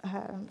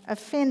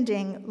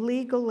offending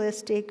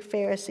legalistic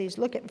Pharisees.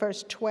 Look at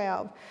verse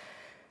 12.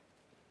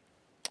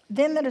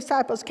 "Then the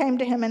disciples came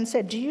to him and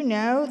said, 'Do you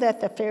know that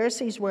the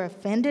Pharisees were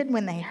offended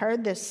when they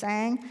heard this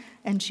saying?'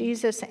 And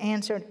Jesus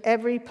answered,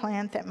 'Every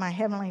plant that my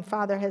heavenly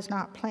Father has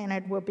not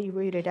planted will be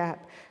rooted up.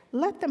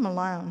 Let them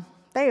alone.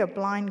 They are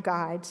blind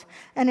guides.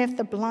 And if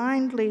the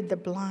blind lead the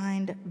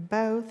blind,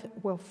 both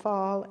will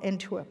fall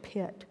into a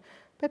pit.'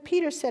 But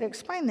Peter said,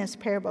 'Explain this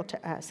parable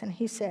to us.' And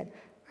he said,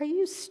 'Are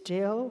you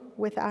still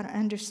without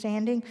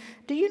understanding?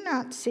 Do you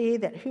not see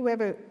that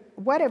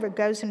whatever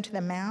goes into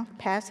the mouth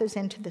passes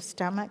into the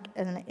stomach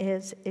and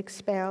is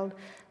expelled?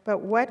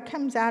 But what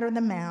comes out of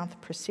the mouth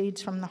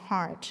proceeds from the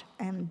heart,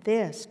 and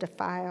this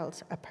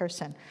defiles a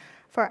person.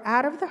 For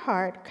out of the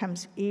heart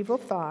comes evil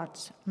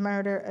thoughts,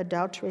 murder,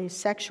 adultery,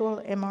 sexual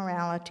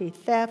immorality,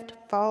 theft,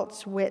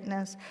 false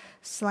witness,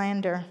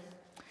 slander."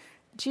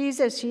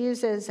 Jesus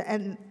uses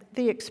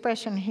the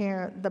expression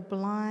here, "the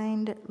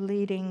blind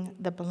leading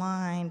the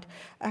blind."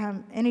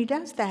 And he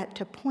does that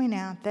to point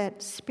out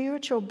that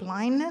spiritual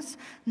blindness,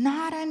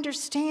 not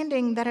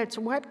understanding that it's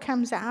what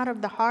comes out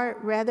of the heart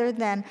rather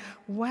than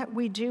what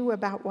we do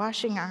about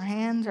washing our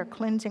hands or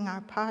cleansing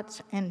our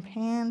pots and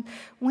pans.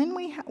 When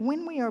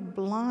we are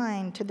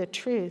blind to the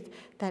truth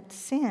that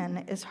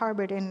sin is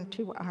harbored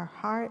into our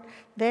heart,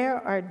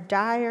 there are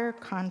dire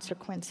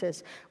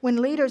consequences. When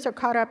leaders are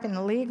caught up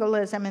in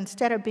legalism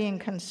instead of being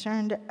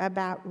concerned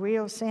about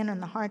real sin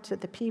in the hearts of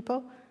the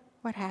people,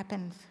 what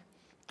happens?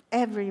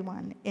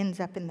 Everyone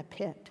ends up in the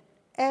pit.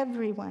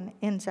 Everyone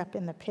ends up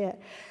in the pit.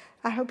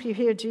 I hope you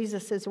hear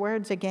Jesus'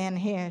 words again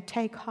here.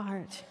 "Take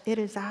heart, it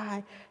is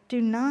I.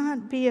 Do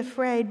not be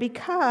afraid,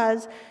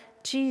 because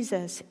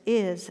Jesus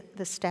is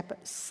the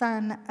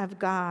Son of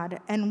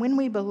God." And when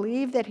we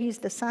believe that he's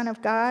the Son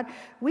of God,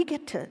 we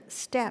get to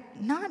step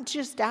not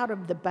just out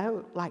of the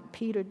boat like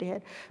Peter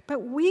did,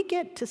 but we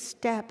get to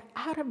step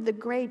out of the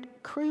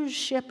great cruise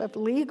ship of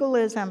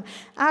legalism,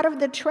 out of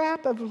the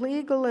trap of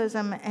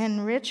legalism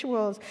and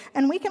rituals,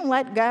 and we can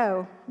let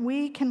go.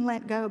 We can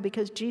let go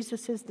because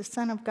Jesus is the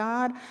Son of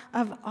God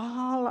of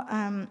all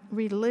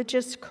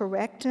religious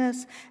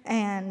correctness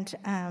and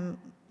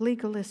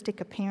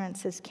legalistic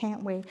appearances,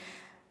 can't we?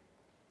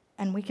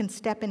 And we can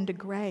step into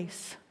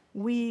grace.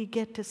 We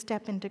get to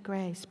step into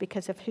grace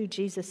because of who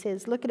Jesus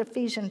is. Look at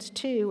Ephesians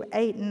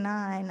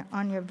 2:8-9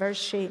 on your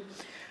verse sheet.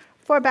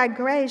 "For by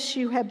grace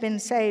you have been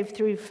saved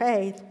through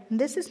faith.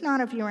 This is not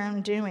of your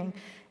own doing.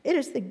 It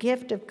is the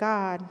gift of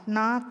God,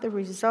 not the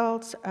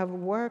results of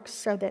works,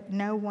 so that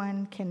no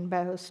one can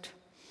boast."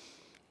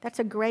 That's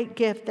a great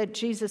gift that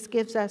Jesus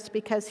gives us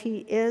because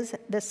he is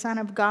the Son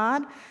of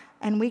God.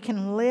 And we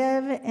can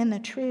live in the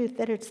truth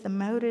that it's the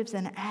motives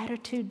and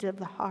attitudes of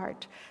the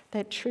heart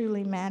that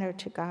truly matter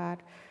to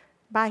God.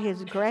 By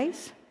his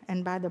grace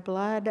and by the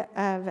blood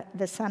of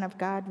the Son of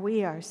God,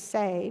 we are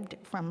saved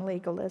from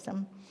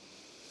legalism.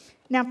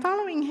 Now,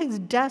 following his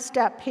dust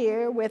up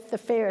here with the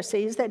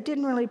Pharisees, that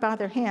didn't really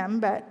bother him,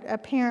 but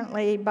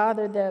apparently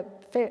bothered the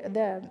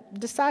the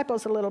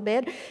disciples a little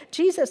bit,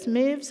 Jesus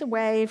moves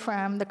away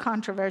from the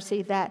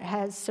controversy that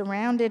has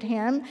surrounded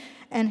him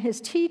and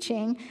his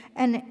teaching,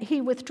 and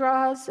he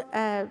withdraws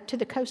to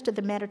the coast of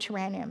the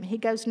Mediterranean. He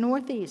goes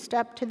northeast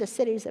up to the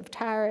cities of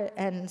Tyre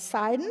and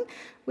Sidon,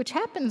 which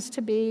happens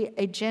to be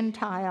a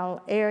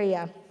Gentile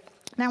area.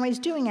 Now, he's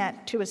doing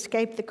it to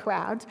escape the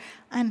crowds,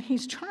 and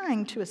he's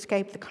trying to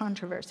escape the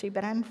controversy.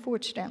 But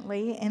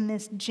unfortunately, in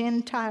this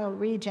Gentile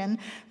region,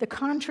 the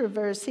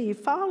controversy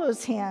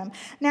follows him.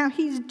 Now,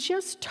 he's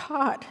just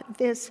taught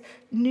this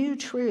new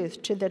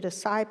truth to the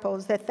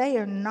disciples that they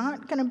are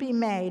not going to be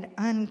made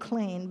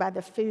unclean by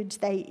the foods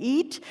they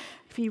eat.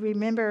 If you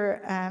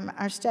remember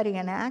our study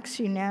in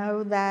Acts, you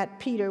know that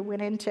Peter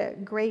went into a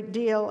great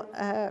deal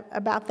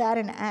about that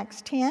in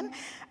Acts 10.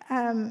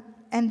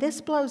 And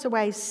this blows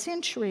away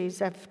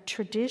centuries of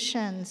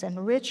traditions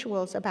and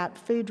rituals about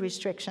food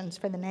restrictions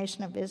for the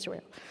nation of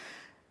Israel.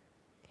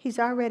 He's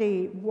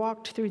already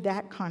walked through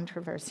that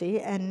controversy,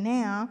 and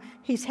now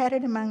he's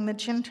headed among the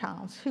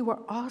Gentiles, who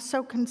were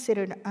also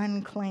considered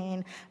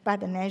unclean by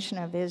the nation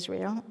of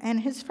Israel. And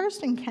his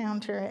first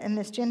encounter in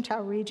this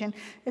Gentile region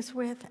is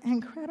with an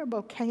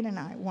incredible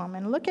Canaanite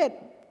woman. Look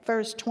at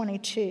verse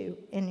 22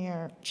 in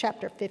your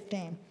chapter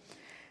 15.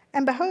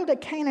 And behold, a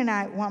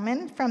Canaanite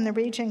woman from the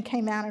region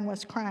came out and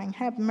was crying,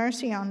 "Have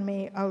mercy on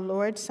me, O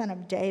Lord, Son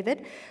of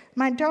David.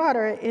 My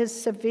daughter is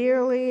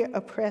severely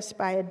oppressed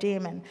by a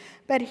demon."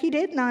 But he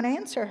did not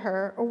answer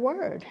her a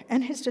word.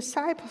 And his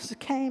disciples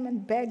came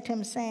and begged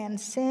him, saying,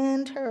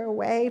 "Send her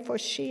away, for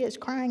she is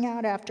crying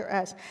out after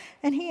us."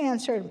 And he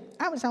answered,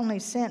 "I was only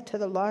sent to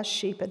the lost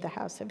sheep of the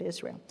house of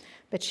Israel."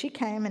 But she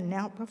came and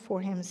knelt before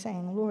him,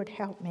 saying, "Lord,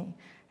 help me."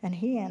 And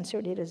he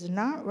answered, "It is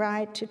not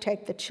right to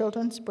take the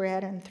children's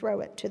bread and throw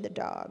it to the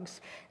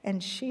dogs."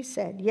 And she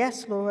said,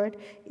 "Yes, Lord,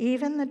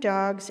 even the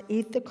dogs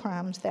eat the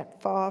crumbs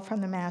that fall from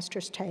the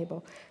master's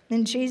table."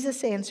 Then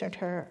Jesus answered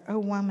her, "O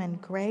woman,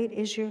 great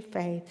is your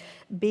faith.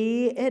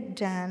 Be it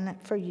done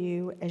for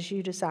you as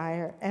you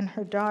desire." And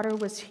her daughter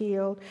was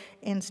healed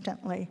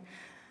instantly.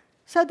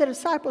 So the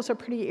disciples are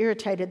pretty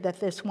irritated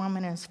that this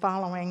woman is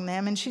following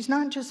them, and she's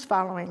not just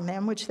following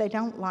them, which they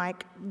don't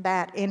like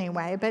that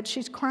anyway, but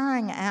she's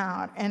crying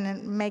out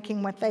and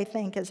making what they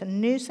think is a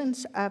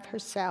nuisance of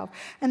herself.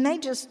 And they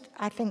just,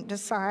 I think,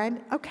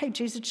 decide, okay,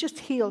 Jesus, just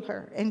heal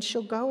her, and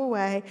she'll go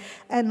away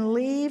and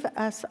leave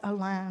us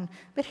alone.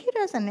 But he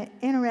does an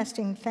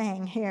interesting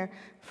thing here.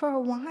 For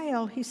a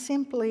while, he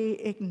simply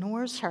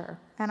ignores her.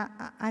 And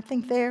I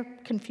think they're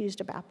confused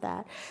about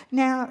that.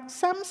 Now,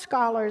 some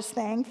scholars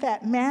think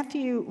that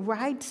Matthew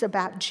writes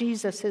about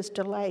Jesus'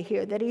 delay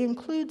here, that he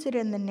includes it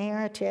in the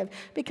narrative,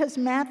 because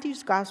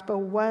Matthew's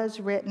gospel was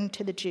written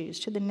to the Jews,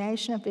 to the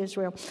nation of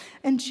Israel.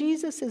 And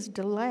Jesus'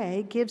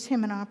 delay gives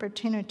him an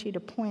opportunity to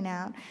point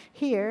out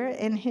here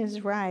in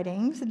his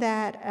writings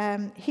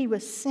that he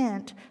was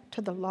sent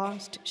to the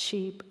lost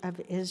sheep of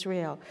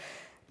Israel.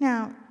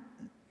 Now,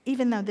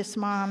 even though this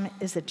mom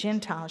is a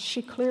Gentile,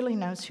 she clearly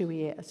knows who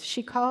he is.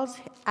 She calls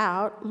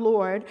out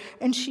Lord,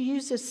 and she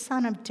uses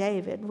Son of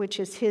David, which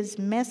is his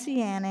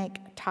messianic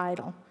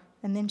title.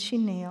 And then she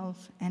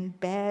kneels and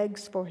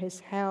begs for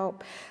his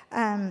help.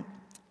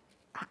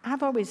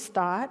 I've always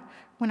thought,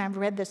 when I've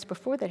read this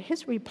before, that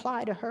his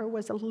reply to her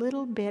was a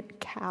little bit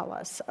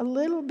callous.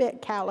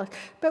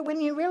 But when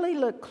you really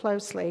look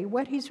closely,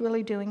 what he's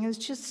really doing is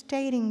just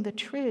stating the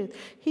truth.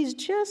 He's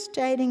just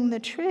stating the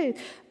truth.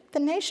 The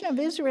nation of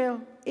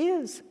Israel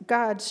is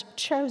God's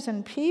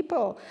chosen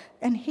people,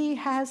 and he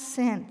has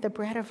sent the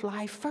bread of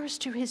life first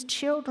to his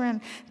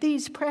children,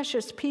 these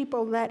precious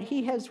people that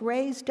he has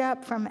raised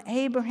up from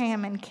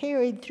Abraham and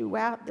carried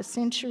throughout the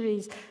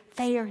centuries.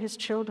 They are his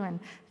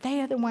children.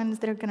 They are the ones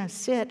that are going to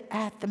sit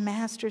at the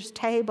master's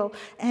table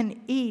and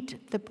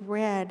eat the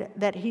bread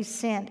that he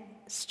sent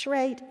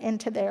straight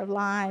into their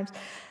lives.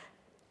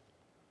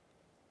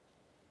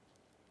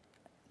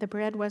 The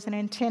bread wasn't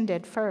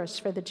intended first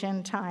for the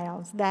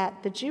Gentiles,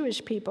 that the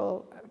Jewish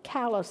people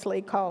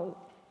callously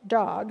call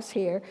dogs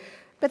here.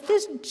 But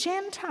this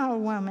Gentile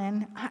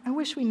woman, I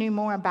wish we knew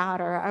more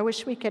about her. I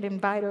wish we could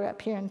invite her up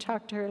here and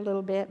talk to her a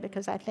little bit,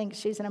 because I think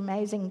she's an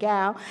amazing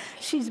gal.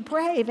 She's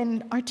brave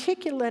and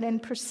articulate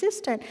and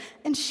persistent.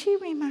 And she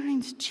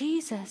reminds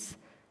Jesus,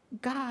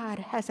 God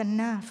has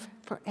enough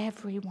for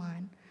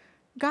everyone.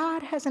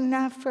 God has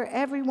enough for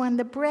everyone.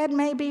 The bread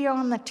may be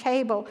on the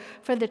table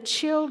for the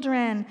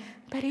children,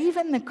 but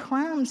even the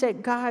crumbs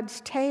at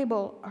God's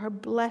table are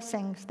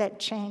blessings that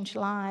change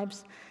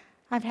lives.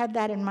 I've had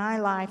that in my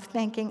life,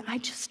 thinking, I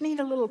just need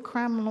a little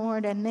crumb,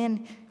 Lord, and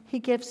then he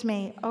gives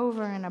me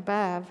over and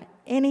above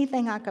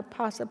anything I could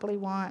possibly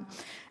want.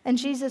 And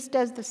Jesus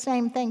does the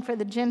same thing for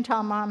the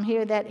Gentile mom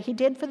here that he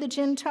did for the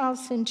Gentile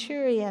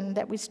centurion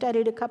that we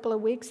studied a couple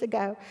of weeks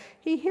ago.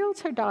 He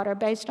heals her daughter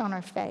based on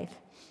her faith,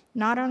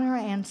 not on her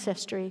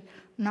ancestry,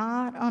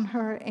 not on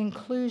her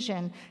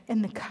inclusion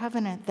in the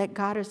covenant that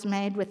God has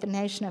made with the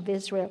nation of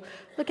Israel.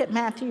 Look at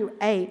Matthew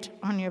 8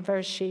 on your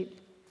verse sheet.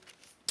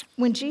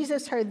 When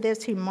Jesus heard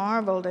this, he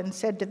marveled and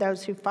said to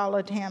those who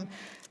followed him,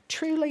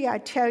 "Truly I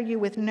tell you,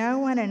 with no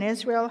one in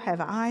Israel have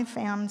I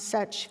found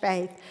such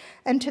faith."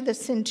 And to the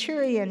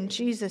centurion,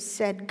 Jesus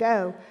said,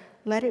 "Go,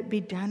 let it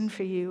be done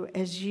for you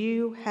as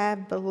you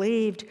have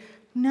believed."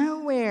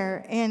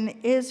 Nowhere in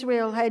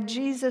Israel had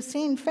Jesus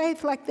seen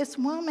faith like this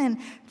woman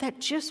that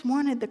just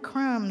wanted the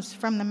crumbs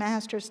from the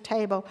master's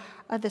table,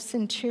 or the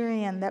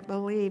centurion that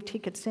believed he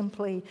could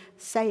simply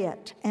say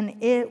it and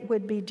it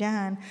would be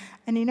done.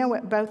 And you know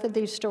what both of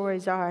these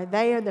stories are?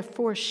 They are the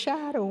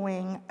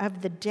foreshadowing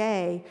of the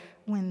day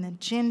when the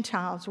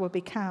Gentiles will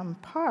become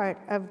part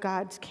of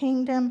God's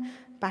kingdom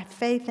by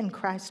faith in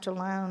Christ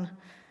alone.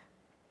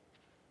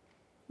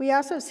 We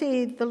also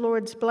see the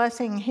Lord's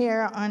blessing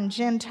here on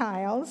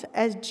Gentiles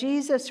as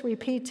Jesus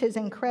repeats his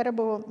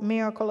incredible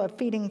miracle of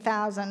feeding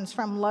thousands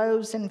from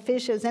loaves and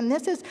fishes. And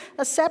this is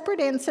a separate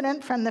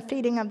incident from the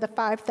feeding of the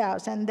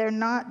 5,000. They're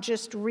not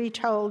just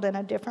retold in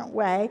a different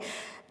way.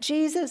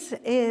 Jesus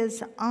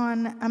is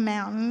on a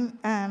mountain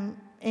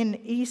in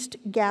East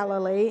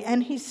Galilee,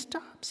 and he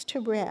stops to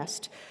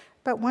rest.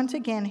 But once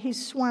again,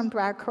 he's swarmed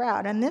by a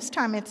crowd. And this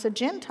time it's a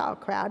Gentile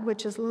crowd,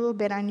 which is a little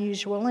bit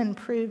unusual and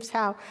proves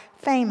how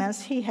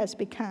famous he has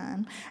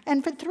become.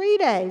 And for 3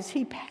 days,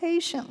 he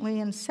patiently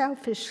and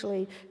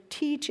selfishly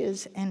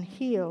teaches and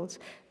heals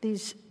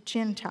these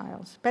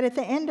Gentiles. But at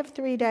the end of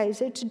 3 days,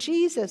 it's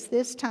Jesus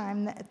this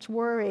time that's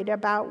worried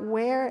about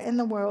where in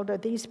the world are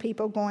these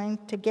people going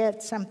to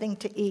get something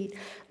to eat.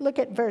 Look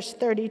at verse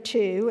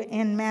 32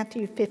 in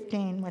Matthew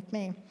 15 with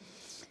me.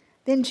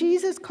 Then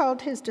Jesus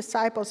called his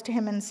disciples to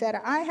him and said,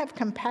 "I have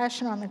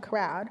compassion on the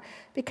crowd,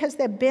 because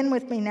they've been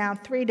with me now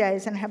 3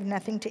 days and have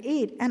nothing to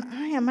eat, and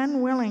I am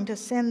unwilling to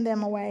send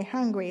them away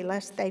hungry,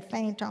 lest they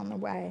faint on the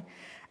way."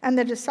 And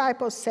the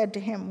disciples said to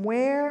him,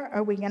 "Where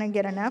are we going to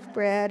get enough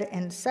bread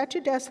in such a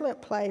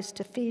desolate place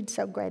to feed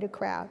so great a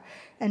crowd?"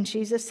 And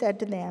Jesus said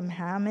to them,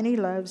 "How many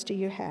loaves do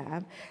you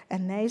have?"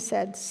 And they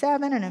said,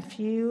 7 and a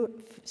few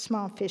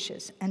small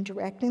fishes. And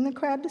directing the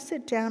crowd to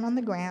sit down on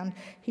the ground,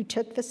 he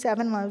took the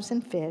 7 loaves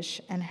and fish,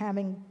 and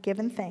having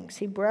given thanks,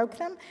 he broke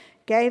them,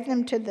 gave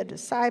them to the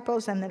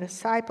disciples, and the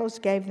disciples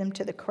gave them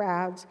to the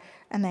crowds.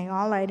 And they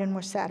all ate and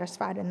were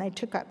satisfied. And they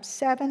took up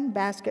 7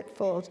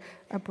 basketfuls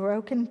of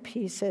broken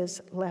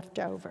pieces left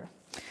over.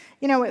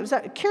 You know, it was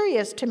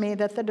curious to me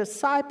that the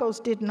disciples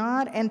did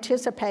not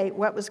anticipate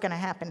what was going to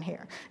happen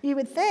here. You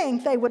would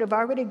think they would have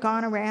already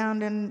gone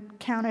around and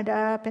counted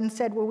up and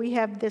said, well, we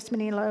have this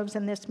many loaves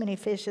and this many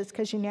fishes,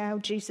 because you know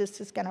Jesus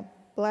is going to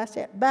bless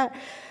it. But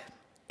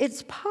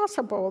it's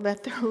possible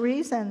that the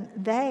reason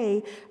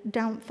they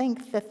don't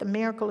think that the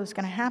miracle is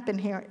going to happen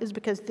here is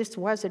because this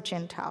was a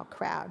Gentile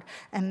crowd.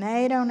 And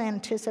they don't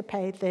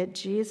anticipate that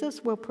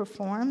Jesus will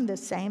perform the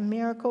same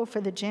miracle for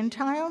the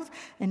Gentiles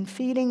in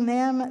feeding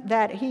them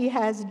that he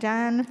has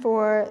done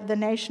for the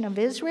nation of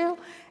Israel.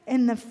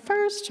 In the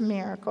first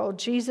miracle,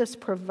 Jesus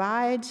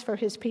provides for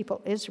his people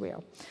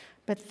Israel.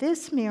 But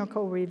this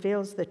miracle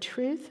reveals the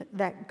truth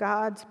that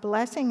God's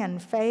blessing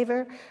and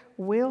favor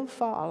will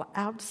fall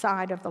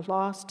outside of the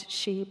lost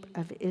sheep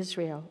of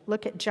Israel.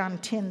 Look at John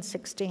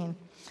 10:16.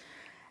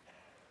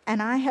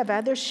 "And I have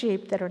other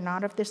sheep that are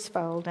not of this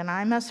fold, and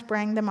I must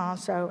bring them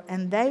also,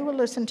 and they will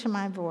listen to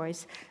my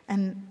voice,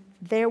 and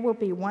there will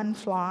be one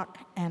flock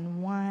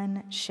and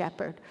one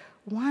shepherd."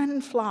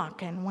 One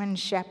flock and one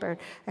shepherd.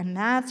 And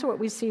that's what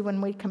we see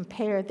when we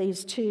compare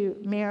these two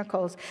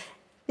miracles.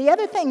 The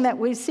other thing that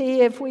we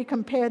see if we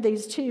compare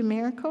these two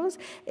miracles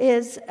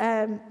is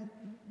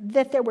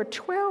that there were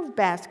 12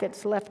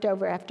 baskets left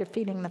over after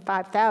feeding the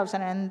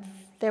 5,000, and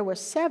there were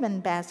 7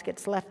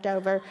 baskets left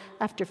over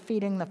after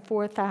feeding the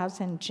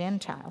 4,000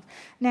 Gentiles.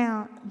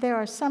 Now, there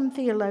are some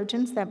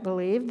theologians that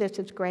believe this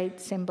is great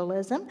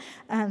symbolism,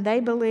 and they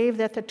believe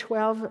that the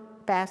 12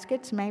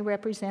 baskets may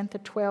represent the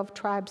 12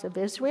 tribes of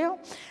Israel,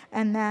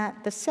 and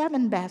that the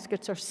 7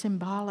 baskets are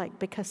symbolic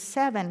because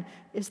 7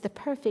 is the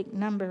perfect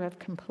number of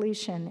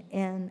completion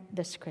in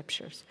the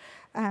scriptures.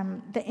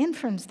 The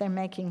inference they're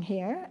making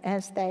here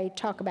as they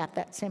talk about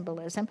that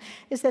symbolism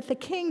is that the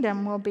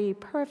kingdom will be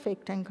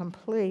perfect and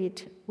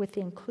complete with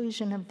the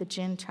inclusion of the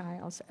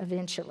Gentiles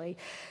eventually.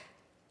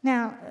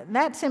 Now,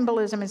 that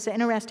symbolism is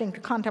interesting to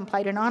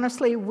contemplate, and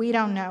honestly, we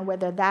don't know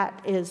whether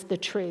that is the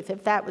truth,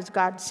 if that was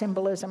God's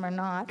symbolism or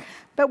not.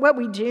 But what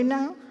we do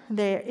know,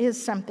 there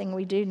is something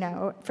we do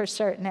know for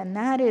certain, and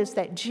that is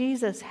that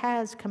Jesus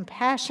has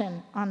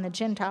compassion on the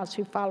Gentiles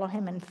who follow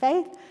him in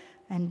faith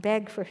and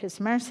beg for his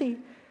mercy,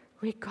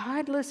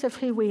 regardless of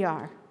who we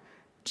are,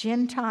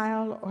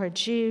 Gentile or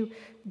Jew.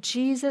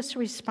 Jesus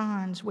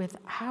responds with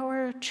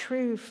our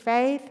true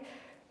faith,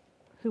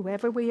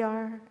 whoever we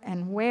are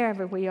and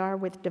wherever we are,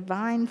 with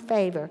divine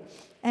favor.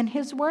 And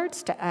his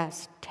words to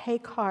us,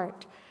 take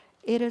heart,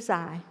 it is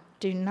I.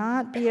 Do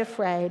not be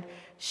afraid.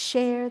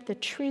 Share the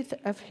truth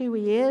of who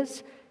he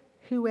is,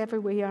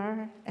 whoever we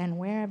are and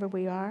wherever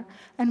we are.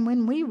 And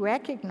when we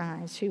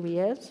recognize who he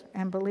is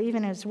and believe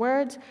in his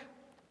words,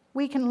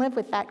 we can live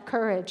with that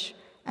courage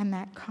and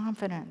that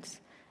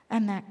confidence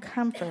and that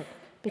comfort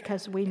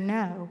because we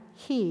know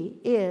he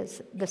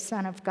is the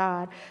Son of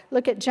God.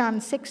 Look at John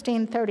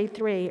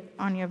 16:33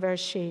 on your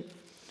verse sheet.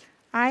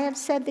 I have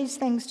said these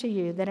things to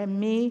you, that in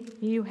me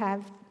you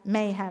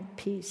may have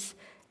peace.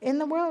 In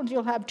the world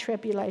you'll have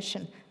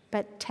tribulation,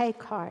 but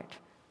take heart.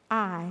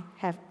 I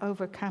have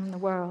overcome the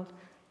world.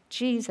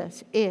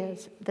 Jesus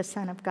is the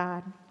Son of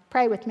God.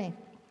 Pray with me.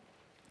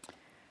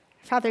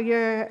 Father,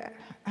 you're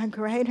a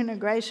great and a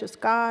gracious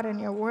God, and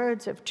your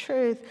words of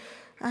truth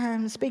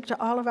speak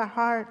to all of our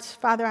hearts.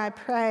 Father, I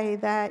pray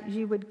that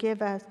you would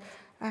give us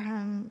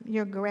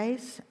your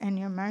grace and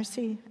your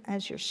mercy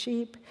as your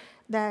sheep,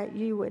 that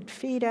you would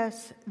feed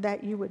us,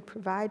 that you would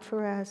provide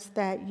for us,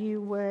 that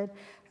you would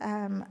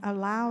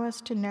allow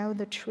us to know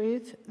the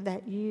truth,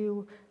 that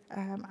you,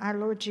 our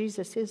Lord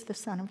Jesus, is the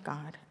Son of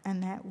God,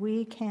 and that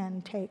we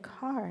can take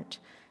heart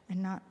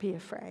and not be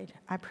afraid.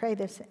 I pray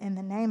this in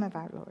the name of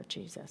our Lord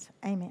Jesus.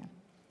 Amen.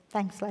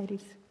 Thanks,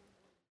 ladies.